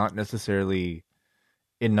it's not necessarily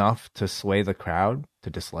enough to sway the crowd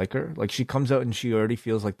to dislike her. Like, she comes out and she already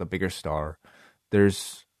feels like the bigger star.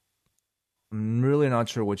 I'm really not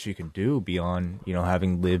sure what she can do beyond,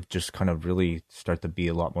 having Liv just kind of really start to be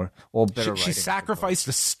a lot more, better. She sacrificed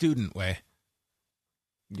a student way.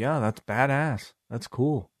 Yeah, that's badass. That's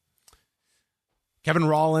cool. Kevin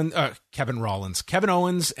Owens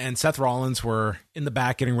and Seth Rollins were in the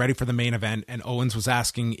back getting ready for the main event, and Owens was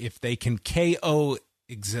asking if they can KO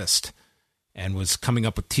exist and was coming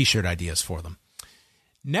up with t-shirt ideas for them.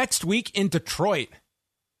 Next week in Detroit,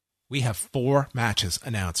 we have 4 matches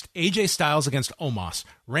announced. AJ Styles against Omos,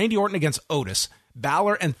 Randy Orton against Otis,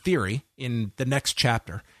 Balor and Theory in the next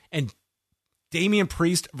chapter, and Damian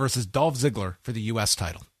Priest versus Dolph Ziggler for the U.S.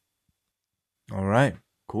 title. All right,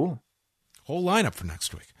 cool. Whole lineup for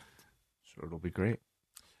next week. Sure, it'll be great.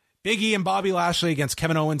 Big E and Bobby Lashley against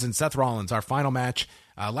Kevin Owens and Seth Rollins, our final match.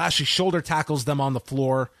 Lashley shoulder tackles them on the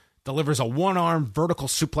floor, delivers a one-arm vertical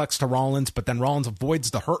suplex to Rollins, but then Rollins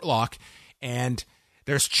avoids the hurt lock, and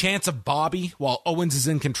there's chance of Bobby while Owens is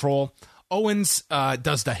in control. Owens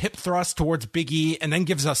does the hip thrust towards Big E and then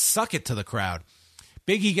gives a suck it to the crowd.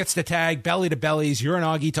 Big E gets the tag, belly to bellies,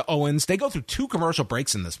 Uranagi to Owens. They go through 2 commercial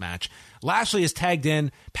breaks in this match. Lashley is tagged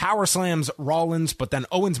in, power slams Rollins, but then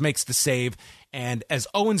Owens makes the save, and as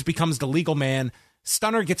Owens becomes the legal man,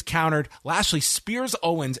 Stunner gets countered, Lashley spears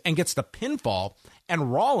Owens and gets the pinfall,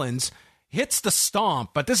 and Rollins hits the stomp,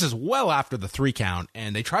 but this is well after the 3 count,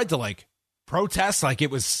 and they tried to, like, protest like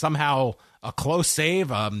it was somehow a close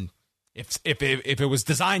save. If it was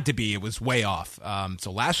designed to be, it was way off.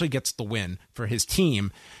 So Lashley gets the win for his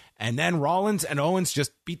team. And then Rollins and Owens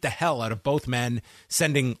just beat the hell out of both men,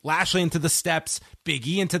 sending Lashley into the steps, Big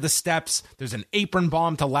E into the steps. There's an apron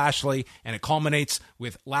bomb to Lashley, and it culminates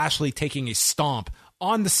with Lashley taking a stomp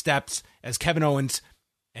on the steps as Kevin Owens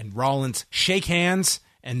and Rollins shake hands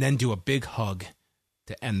and then do a big hug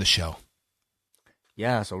to end the show.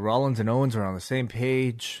 Yeah, so Rollins and Owens are on the same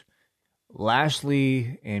page.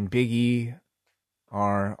 Lashley and Big E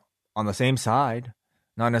are on the same side.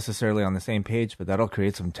 Not necessarily on the same page, but that'll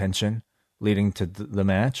create some tension leading to the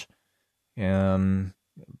match.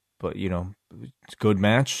 But, you know, it's a good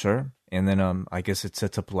match, sure. And then I guess it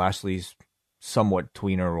sets up Lashley's somewhat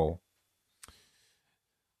tweener role.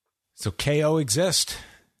 So KO exists.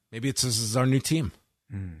 Maybe this is our new team.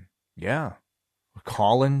 Yeah.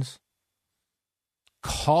 Collins.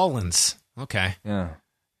 Okay. Yeah.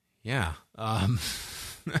 Yeah.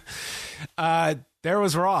 There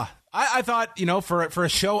was Raw. I thought, you know, for a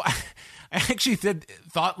show, I actually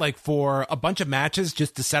thought like for a bunch of matches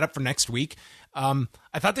just to set up for next week. I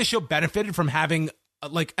thought this show benefited from having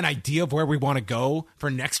like an idea of where we want to go for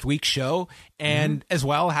next week's show, and as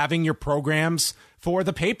well having your programs for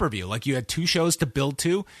the pay-per-view. Like you had 2 shows to build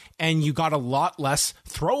to, and you got a lot less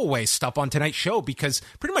throwaway stuff on tonight's show because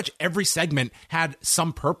pretty much every segment had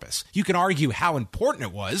some purpose. You can argue how important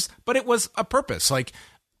it was, but it was a purpose. Like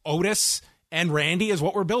Otis and Randy is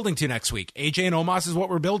what we're building to next week. AJ and Omos is what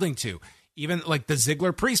we're building to. Even like the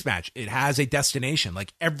Ziggler Priest match, it has a destination.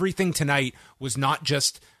 Like everything tonight was not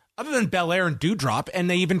just, other than Belair and Doudrop, and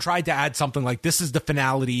they even tried to add something like this is the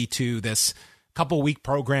finality to this couple week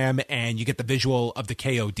program, and you get the visual of the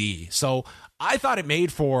KOD. So I thought it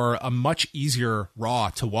made for a much easier Raw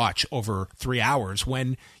to watch over 3 hours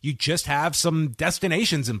when you just have some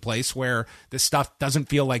destinations in place where this stuff doesn't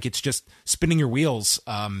feel like it's just spinning your wheels,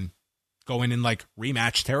 going in like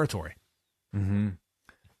rematch territory.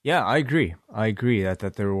 Yeah, I agree.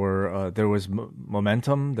 That there was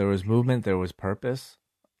momentum, there was movement, there was purpose.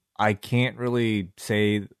 I can't really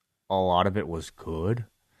say a lot of it was good.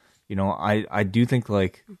 You know, I do think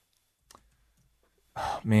like,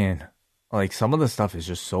 man, like some of the stuff is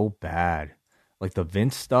just so bad. Like the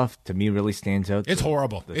Vince stuff to me really stands out. It's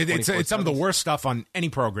horrible. It's some of the worst stuff on any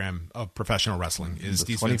program of professional wrestling is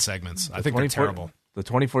these Vince segments. I think they're terrible. The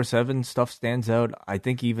 24/7 stuff stands out. I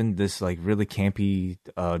think even this like really campy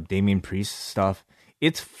Damian Priest stuff,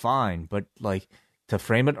 it's fine, but like to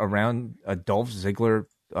frame it around a Dolph Ziggler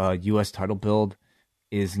U.S. title build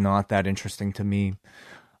is not that interesting to me.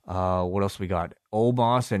 What else we got?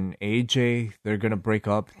 Omos and AJ, they're gonna break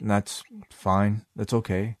up, and that's fine. That's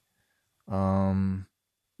okay.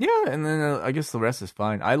 Yeah, and then I guess the rest is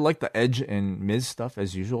fine. I like the Edge and Miz stuff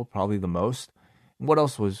as usual, probably the most. What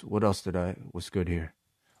else was good here?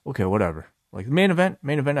 Okay, whatever. Like the main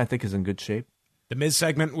event I think is in good shape. The Miz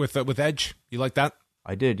segment with Edge, you like that?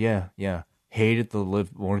 I did, yeah. Hated the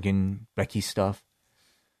Liv Morgan Becky stuff.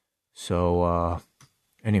 So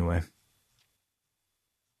anyway,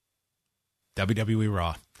 WWE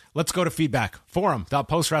Raw. Let's go to feedback.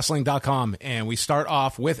 Forum.postwrestling.com. And we start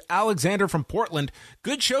off with Alexander from Portland.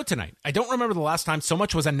 Good show tonight. I don't remember the last time so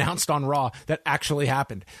much was announced on Raw that actually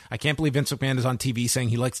happened. I can't believe Vince McMahon is on TV saying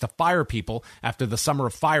he likes to fire people after the summer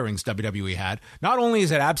of firings WWE had. Not only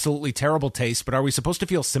is it absolutely terrible taste, but are we supposed to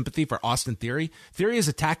feel sympathy for Austin Theory? Theory is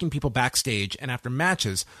attacking people backstage and after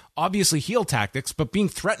matches, obviously heel tactics, but being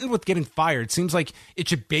threatened with getting fired seems like it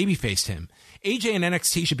should babyface him. AJ and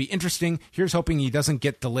NXT should be interesting. Here's hoping he doesn't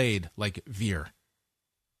get delayed like Veer.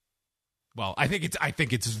 Well, I think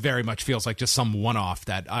it's very much feels like just some one-off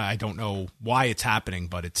that I don't know why it's happening,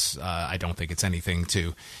 but it's I don't think it's anything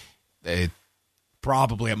to. It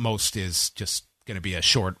probably at most is just going to be a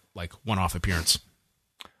short like one-off appearance.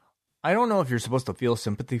 I don't know if you're supposed to feel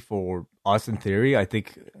sympathy for Austin Theory. I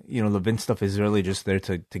think the Vince stuff is really just there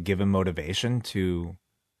to give him motivation to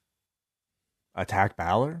attack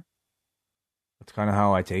Balor. That's kind of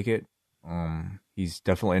how I take it. He's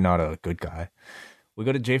definitely not a good guy. We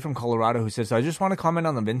go to Jay from Colorado who says, I just want to comment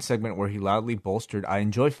on the Vince segment where he loudly bolstered, I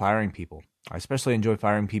enjoy firing people. I especially enjoy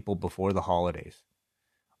firing people before the holidays.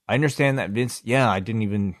 I understand that Vince, I didn't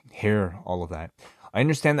even hear all of that. I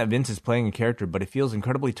understand that Vince is playing a character, but it feels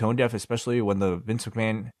incredibly tone deaf, especially when the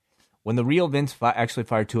real Vince actually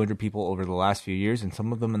fired 200 people over the last few years and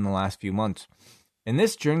some of them in the last few months. And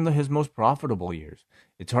this during his most profitable years.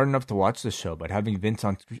 It's hard enough to watch this show, but having Vince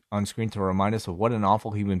on screen to remind us of what an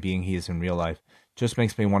awful human being he is in real life just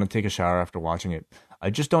makes me want to take a shower after watching it.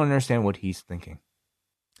 I just don't understand what he's thinking.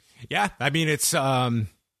 Yeah, I mean, it's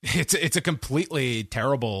It's a completely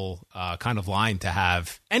terrible kind of line to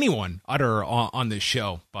have anyone utter on this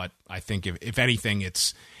show. But I think if anything,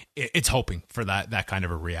 it's hoping for that kind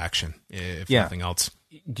of a reaction, if nothing else.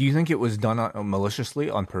 Do you think it was done maliciously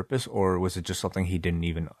on purpose, or was it just something he didn't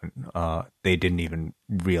even they didn't even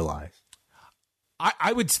realize?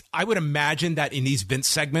 I would imagine that in these Vince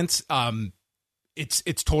segments,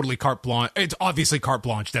 it's totally carte blanche. It's obviously carte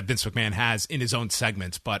blanche that Vince McMahon has in his own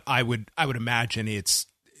segments, but I would imagine it's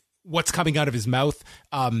what's coming out of his mouth.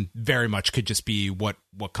 Very much could just be what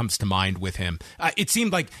comes to mind with him. It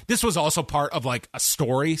seemed like this was also part of like a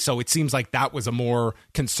story, so it seems like that was a more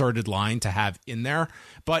concerted line to have in there.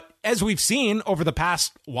 But as we've seen over the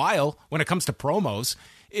past while, when it comes to promos,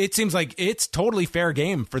 it seems like it's totally fair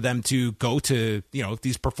game for them to go to,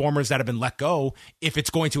 these performers that have been let go if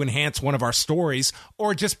it's going to enhance one of our stories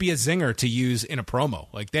or just be a zinger to use in a promo.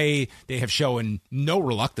 Like they have shown no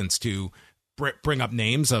reluctance to bring up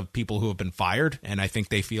names of people who have been fired, and I think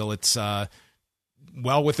they feel it's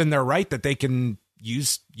well within their right that they can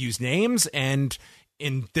use names, and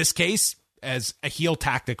in this case, as a heel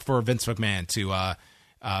tactic for Vince McMahon to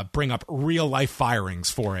bring up real life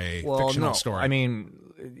firings for a fictional story. I mean,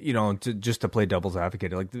 just to play devil's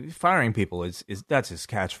advocate, like firing people is that's his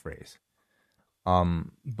catchphrase.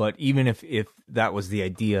 But even if that was the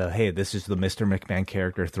idea, hey, this is the Mr. McMahon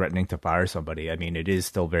character threatening to fire somebody. I mean, it is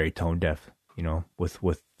still very tone deaf, with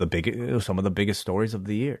some of the biggest stories of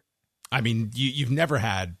the year. I mean, you've never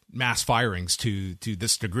had mass firings to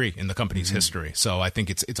this degree in the company's history. So I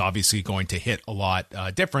think it's obviously going to hit a lot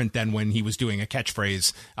different than when he was doing a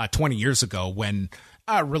catchphrase 20 years ago when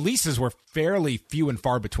releases were fairly few and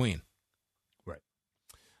far between. Right.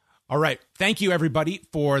 All right. Thank you, everybody,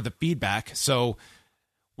 for the feedback. So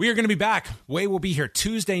we are going to be back. Way will be here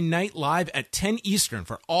Tuesday night live at 10 Eastern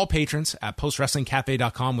for all patrons at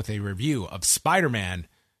postwrestlingcafe.com with a review of Spider-Man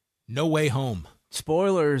No Way Home.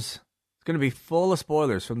 Spoilers. It's going to be full of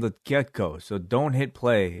spoilers from the get-go, so don't hit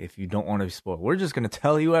play if you don't want to be spoiled. We're just going to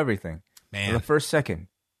tell you everything in the first second.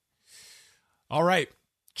 All right.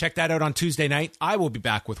 Check that out on Tuesday night. I will be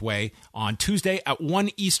back with Way on Tuesday at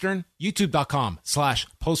 1 Eastern,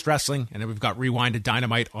 youtube.com/postwrestling. And then we've got Rewind to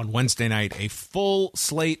Dynamite on Wednesday night. A full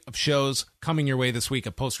slate of shows coming your way this week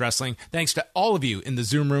at Post Wrestling. Thanks to all of you in the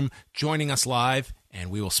Zoom room joining us live, and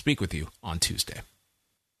we will speak with you on Tuesday.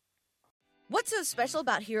 What's so special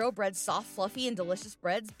about Hero Bread's soft, fluffy, and delicious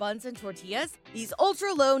breads, buns, and tortillas? These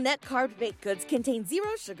ultra-low net-carb baked goods contain zero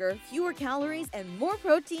sugar, fewer calories, and more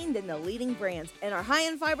protein than the leading brands, and are high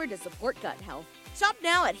in fiber to support gut health. Shop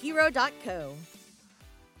now at Hero.co.